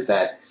for it, is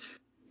that,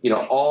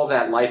 all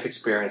that life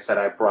experience that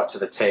I brought to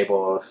the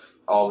table of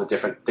all the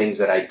different things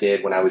that I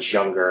did when I was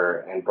younger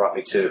and brought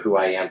me to who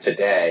I am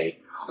today,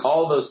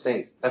 all those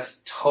things, that's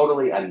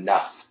totally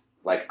enough.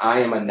 Like, I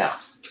am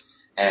enough.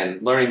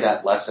 And learning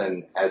that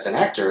lesson as an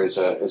actor is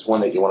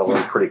one that you want to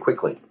learn pretty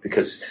quickly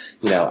because,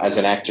 as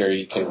an actor,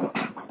 you can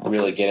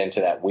really get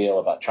into that wheel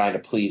about trying to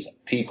please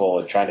people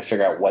and trying to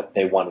figure out what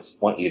they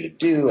want you to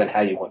do and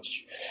how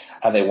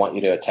they want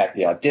you to attack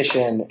the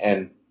audition.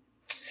 And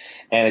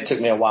it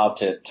took me a while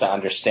to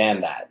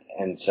understand that.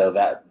 And so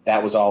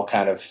that was all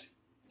kind of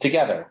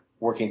together,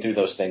 working through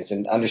those things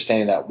and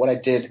understanding that what I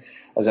did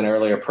as an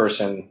earlier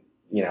person,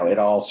 it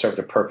all served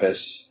a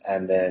purpose.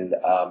 And then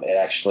it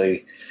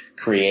actually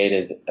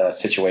created a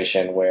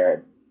situation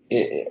where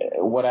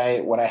what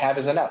I have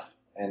is enough.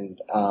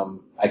 And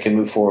I can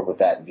move forward with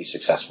that and be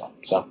successful.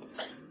 So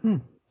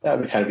that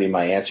would kind of be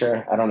my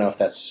answer. I don't know if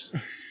that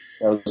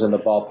was in the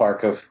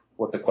ballpark of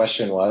what the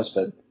question was,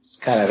 but it's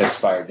kind of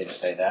inspired me to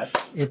say that.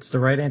 It's the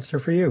right answer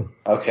for you.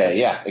 Okay,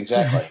 yeah,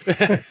 exactly.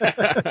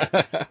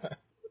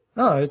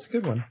 Oh, it's a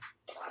good one.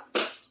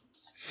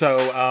 So,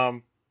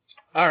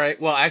 all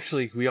right. Well,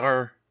 actually, we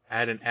are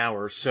at an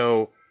hour.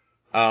 So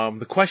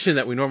the question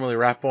that we normally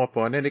wrap up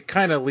on, and it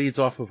kind of leads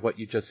off of what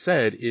you just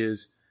said,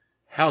 is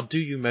how do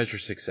you measure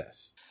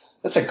success?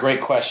 That's a great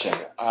question.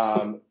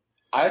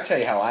 I'll tell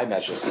you how I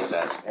measure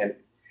success. And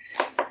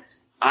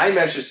I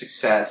measure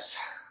success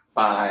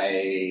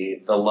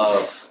by the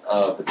love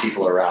of the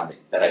people around me,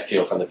 that I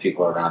feel from the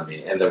people around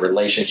me, and the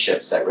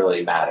relationships that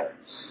really matter.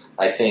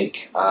 I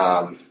think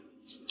when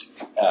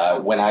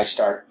I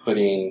start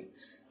putting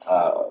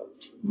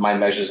my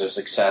measures of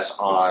success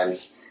on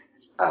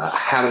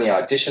how many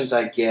auditions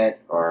I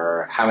get,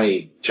 or how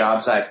many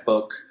jobs I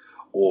book,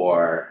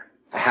 or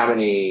how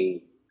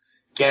many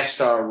guest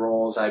star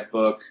roles I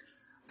book,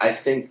 I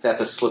think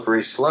that's a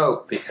slippery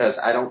slope, because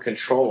I don't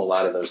control a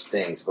lot of those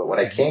things. But what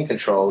I can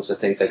control is the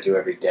things I do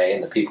every day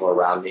and the people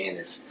around me. And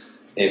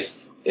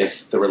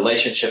if the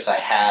relationships I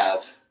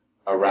have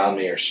around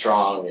me are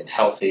strong and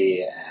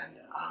healthy, and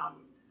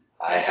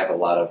I have a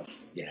lot of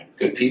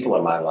good people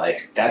in my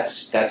life,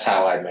 that's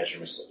how I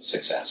measure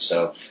success.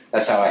 So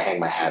that's how I hang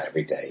my hat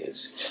every day.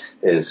 Is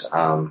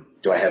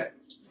do I have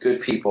good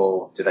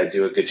people? Did I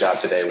do a good job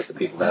today with the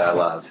people that I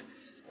love?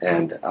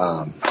 And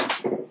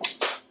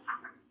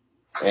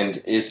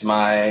is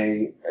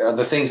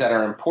the things that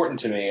are important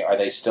to me, are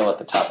they still at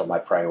the top of my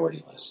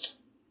priority list?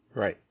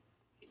 Right.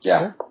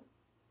 Yeah.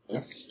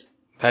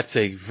 That's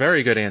a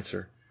very good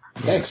answer.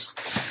 Thanks.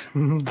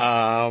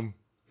 Because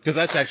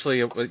that's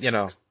actually,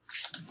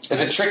 It's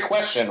a trick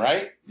question,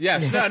 right?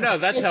 Yes. No.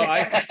 That's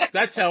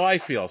how I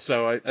feel.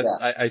 So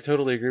I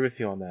totally agree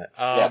with you on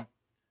that.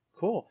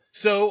 Cool.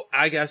 So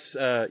I guess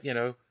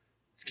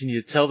can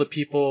you tell the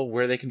people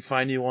where they can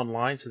find you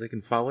online so they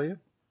can follow you?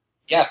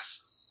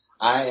 Yes.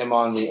 I am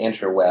on the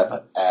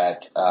interweb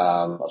at,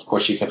 of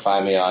course, you can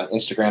find me on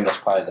Instagram. That's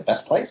probably the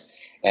best place.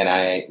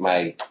 And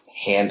my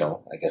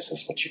handle, I guess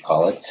that's what you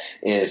call it,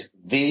 is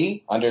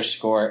 _Eric,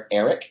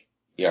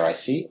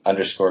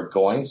 ERIC_Goins,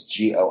 GOINS,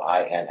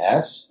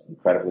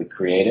 incredibly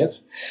creative.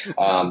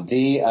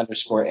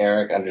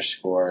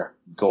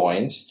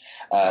 _Eric_Goins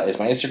is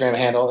my Instagram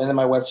handle. And then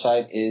my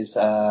website is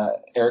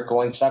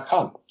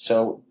ericgoins.com.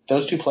 So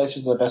those two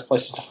places are the best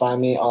places to find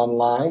me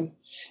online.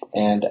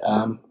 And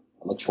I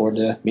look forward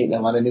to meeting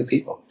a lot of new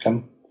people.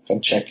 Come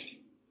check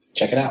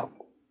it out.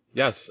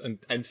 Yes,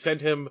 and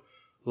send him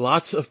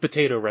lots of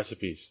potato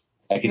recipes.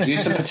 I could do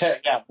some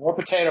more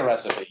potato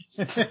recipes.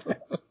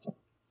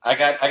 I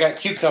got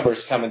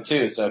cucumbers coming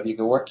too, so if you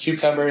can work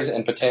cucumbers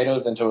and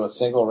potatoes into a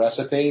single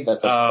recipe,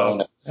 that's a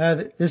bonus.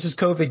 This is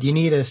COVID. You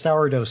need a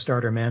sourdough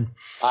starter, man.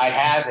 I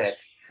have it.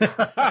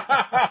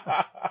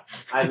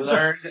 I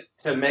learned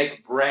to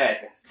make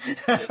bread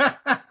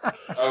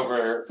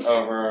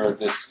over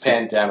this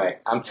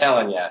pandemic. I'm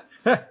telling you,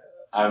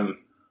 I'm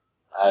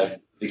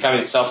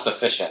becoming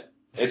self-sufficient.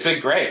 It's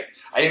been great.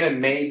 I even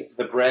made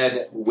the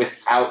bread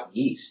without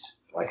yeast.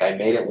 Like I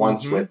made it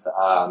once with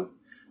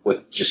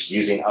just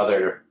using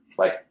other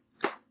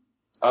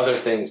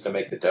things to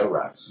make the dough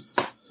rise.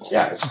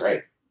 Yeah, it's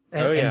great.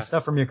 And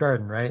stuff from your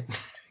garden, right?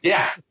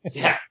 Yeah.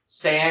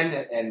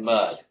 Sand and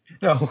mud.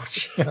 Oh,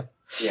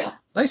 yeah.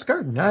 Nice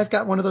garden. I've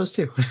got one of those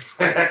too.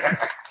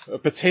 A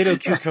potato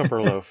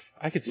cucumber loaf.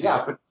 I could see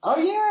that.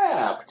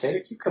 Potato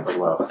cucumber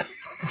loaf.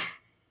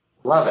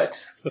 Love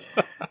it.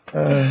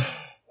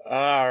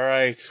 All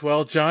right.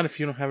 Well, John, if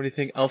you don't have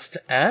anything else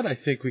to add, I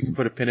think we can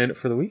put a pin in it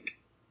for the week.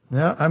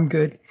 No, I'm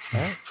good. All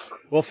right.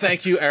 Well,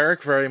 thank you,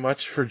 Eric, very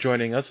much for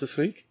joining us this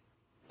week.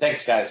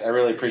 Thanks, guys. I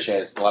really appreciate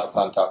it. It's a lot of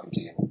fun talking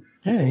to you.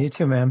 Yeah, you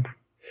too, man.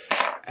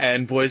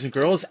 And boys and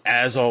girls,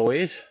 as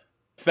always,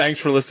 thanks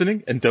for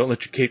listening, and don't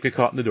let your cape get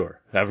caught in the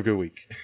door. Have a good week.